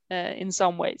 In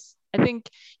some ways, I think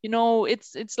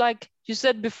it's like you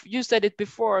said it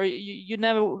before.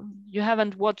 You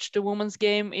haven't watched a women's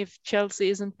game if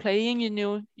Chelsea isn't playing.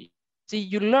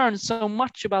 You learn so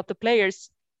much about the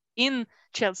players in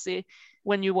Chelsea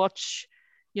when you watch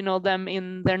them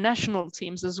in their national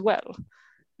teams as well.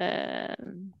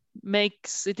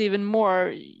 Makes it even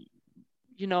more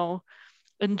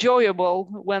enjoyable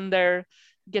when they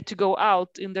get to go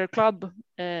out in their club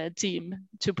team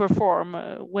to perform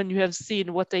when you have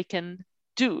seen what they can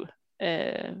do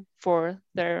for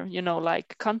their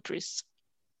like countries.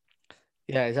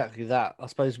 Yeah, exactly that. I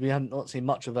suppose we haven't not seen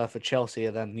much of her for Chelsea,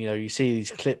 and then you see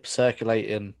these clips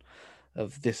circulating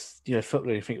of this football.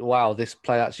 And you think, wow, this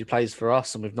player actually plays for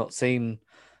us, and we've not seen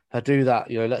her do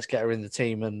that. Let's get her in the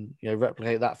team and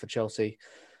replicate that for Chelsea.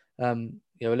 A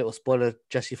little spoiler: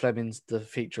 Jessie Fleming's the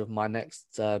feature of my next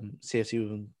CFC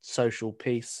Women social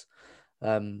piece,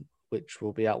 which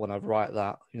will be out when I write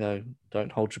that.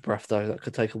 Don't hold your breath though; that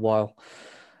could take a while.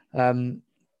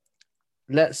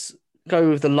 Let's go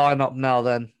with the lineup now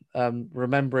then.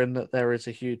 Remembering that there is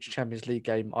a huge Champions League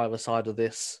game either side of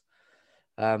this.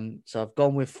 So I've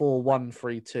gone with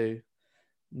 4-1-3-2.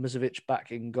 Musovic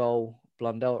back in goal,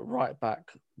 Blundell at right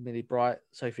back, Millie Bright,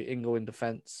 Sophie Ingle in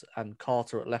defence, and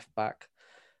Carter at left back.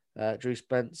 Drew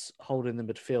Spence holding the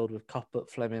midfield with Cuthbert,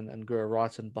 Fleming, and Gura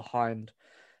Wrighton behind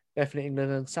Bethany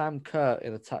England and Sam Kerr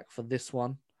in attack for this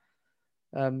one.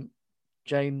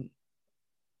 Jane,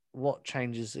 what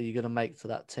changes are you going to make to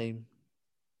that team?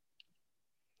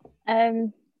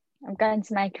 I'm going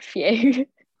to make a few.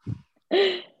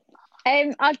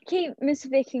 I'd keep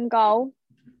Musovic in goal.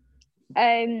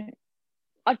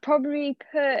 I'd probably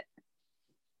put.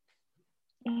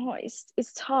 Oh,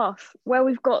 it's tough. Where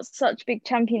we've got such big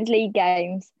Champions League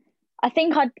games, I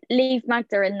think I'd leave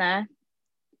Magda in there.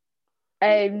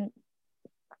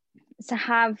 To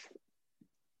have.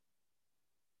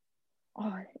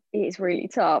 Oh, it is really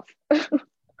tough. I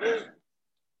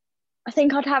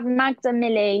think I'd have Magda,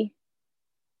 Millie,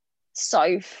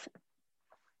 Soph,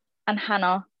 and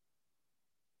Hannah,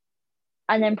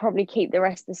 and then probably keep the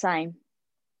rest the same.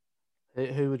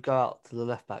 Who would go out to the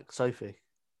left back? Sophie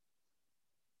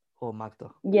or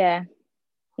Magda? Yeah.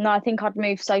 No, I think I'd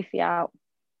move Sophie out.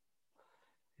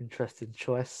 Interesting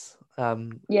choice.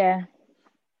 Yeah.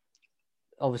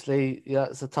 Obviously, yeah,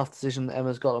 it's a tough decision that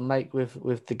Emma's got to make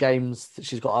with the games that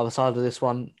she's got either side of this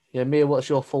one. Yeah, Mia, what's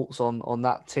your thoughts on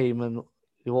that team, and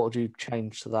what would you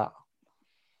change to that?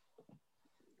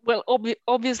 Well,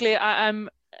 obviously, I'm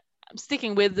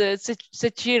sticking with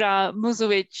Zecira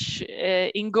Musovic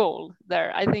in goal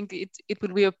there. I think it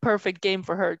would be a perfect game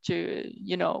for her to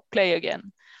play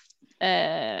again.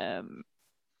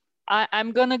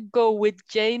 I'm gonna go with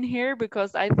Jane here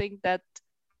because I think that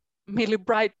Millie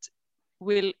Bright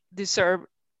will deserve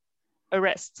a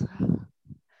rest.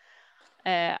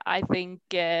 I think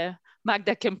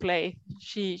Magda can play.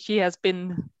 She has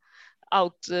been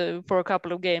out for a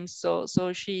couple of games,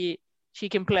 so she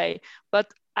can play.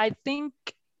 But I think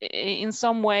in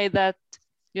some way that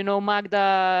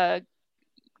Magda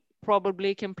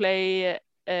probably can play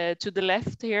to the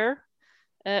left here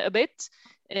a bit.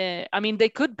 I mean, they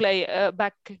could play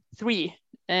back three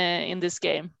in this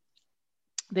game.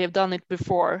 They've done it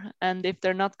before, and if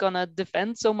they're not gonna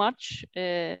defend so much,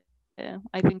 I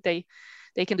think they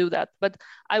can do that. But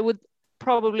I would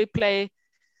probably play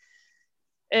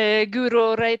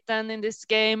Guro Reitan in this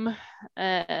game,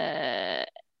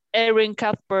 Erin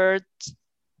Cuthbert,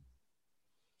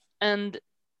 and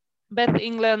Beth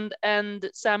England and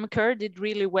Sam Kerr did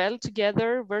really well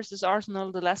together versus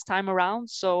Arsenal the last time around.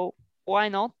 So why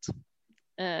not?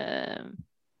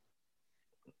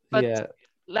 But Yeah.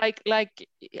 like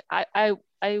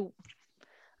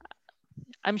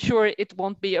I'm sure it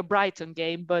won't be a Brighton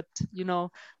game, but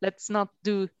let's not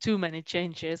do too many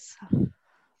changes.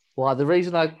 Well, the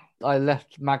reason I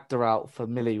left Magda out for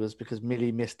Millie was because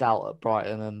Millie missed out at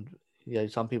Brighton, and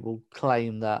some people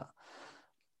claim that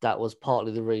was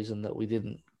partly the reason that we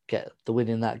didn't get the win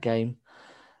in that game.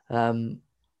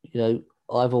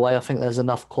 Either way, I think there's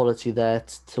enough quality there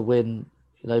to win.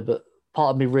 But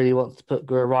part of me really wants to put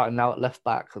Gura Wrighton now at left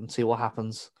back and see what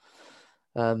happens.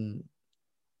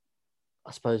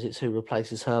 I suppose it's who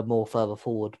replaces her more further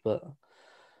forward, but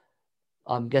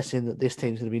I'm guessing that this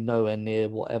team's going to be nowhere near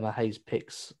what Emma Hayes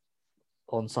picks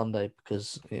on Sunday,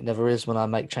 because it never is when I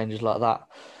make changes like that.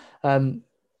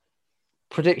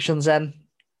 Predictions then.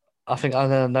 I think I'm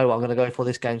going to know what I'm going to go for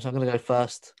this game, so I'm going to go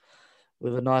first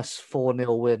with a nice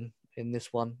 4-0 win in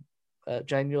this one.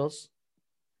 Jane, yours?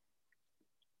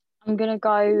 I'm going to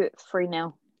go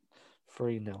 3-0.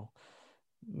 3-0.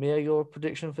 Mia, your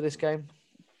prediction for this game?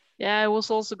 Yeah, I was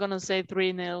also going to say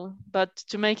 3-0, but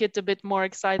to make it a bit more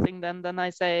exciting then I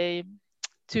say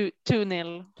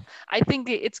 2-0. I think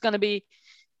it's going to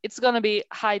be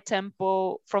high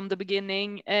tempo from the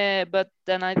beginning, but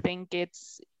then I think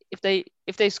it's if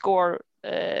they score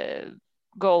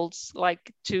goals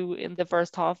like 2 in the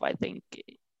first half, I think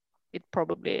it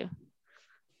probably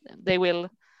they will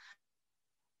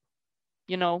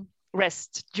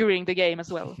rest during the game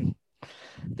as well.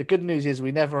 The good news is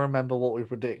we never remember what we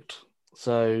predict.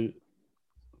 So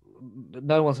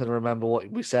no one's going to remember what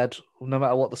we said, no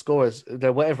matter what the score is.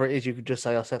 Whatever it is, you could just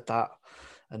say, I said that.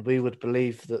 And we would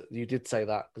believe that you did say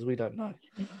that, because we don't know.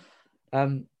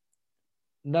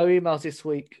 No emails this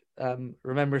week.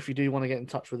 Remember, if you do want to get in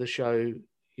touch with the show,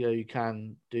 you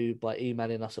can do by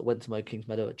emailing us at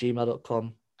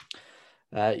wenttomokingsmeadow@gmail.com.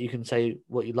 You can say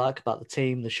what you like about the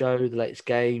team, the show, the latest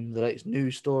game, the latest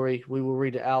news story. We will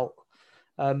read it out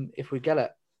if we get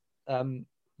it.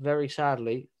 Very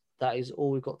sadly, that is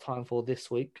all we've got time for this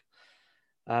week.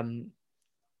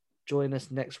 Join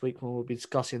us next week when we'll be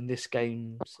discussing this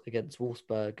games against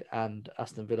Wolfsburg and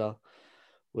Aston Villa.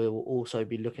 We will also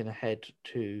be looking ahead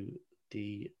to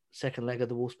the second leg of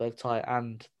the Wolfsburg tie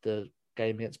and the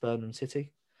game against Birmingham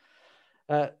City.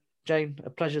 Jane, a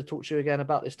pleasure to talk to you again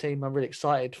about this team. I'm really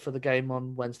excited for the game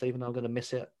on Wednesday, even though I'm going to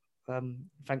miss it.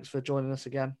 Thanks for joining us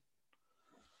again.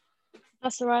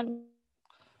 That's all right.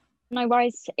 No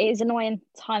worries. It is an annoying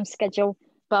time schedule,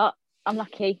 but I'm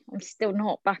lucky. I'm still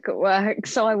not back at work,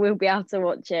 so I will be able to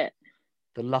watch it.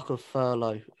 The luck of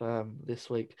furlough this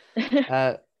week.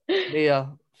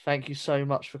 Mia, thank you so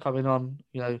much for coming on.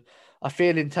 I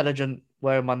feel intelligent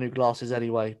wearing my new glasses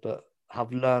anyway, but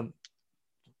have learned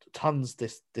tons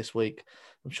this week.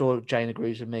 I'm sure Jane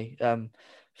agrees with me.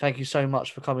 Thank you so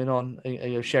much for coming on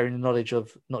and sharing the knowledge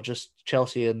of not just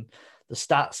Chelsea and the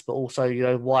stats, but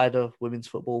also wider women's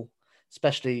football,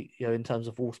 especially in terms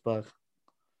of Wolfsburg.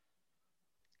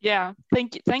 Yeah,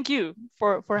 thank you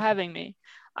for having me.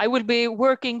 I will be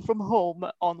working from home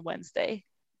on Wednesday.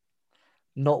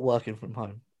 Not working from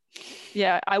home.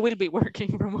 Yeah, I will be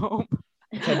working from home.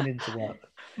 Pretending to work.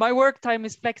 My work time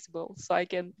is flexible, so I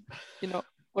can,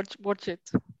 watch it.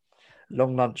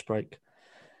 Long lunch break.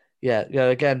 Yeah,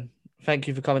 again, thank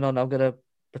you for coming on. I'm going to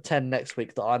pretend next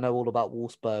week that I know all about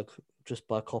Wolfsburg just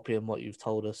by copying what you've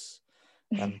told us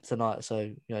tonight.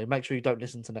 So, make sure you don't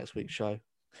listen to next week's show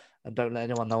and don't let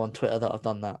anyone know on Twitter that I've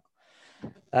done that.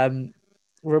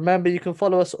 Remember, you can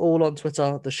follow us all on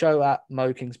Twitter, the show at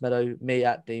Mo Kingsmeadow, me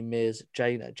at Dean Mears,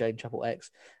 Jane at Jane Chapel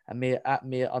X, and me at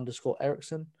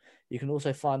Mia_Erickson. You can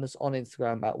also find us on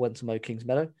Instagram at Mo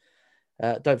Kingsmeadow.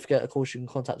 Don't forget, of course, you can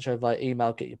contact the show via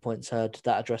email, get your points heard.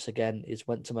 That address again is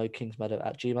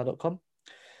wenttomokingsmeadow@gmail.com.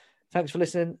 Thanks for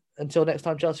listening. Until next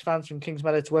time, Chelsea fans, from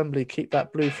Kingsmeadow to Wembley, keep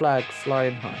that blue flag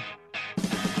flying high.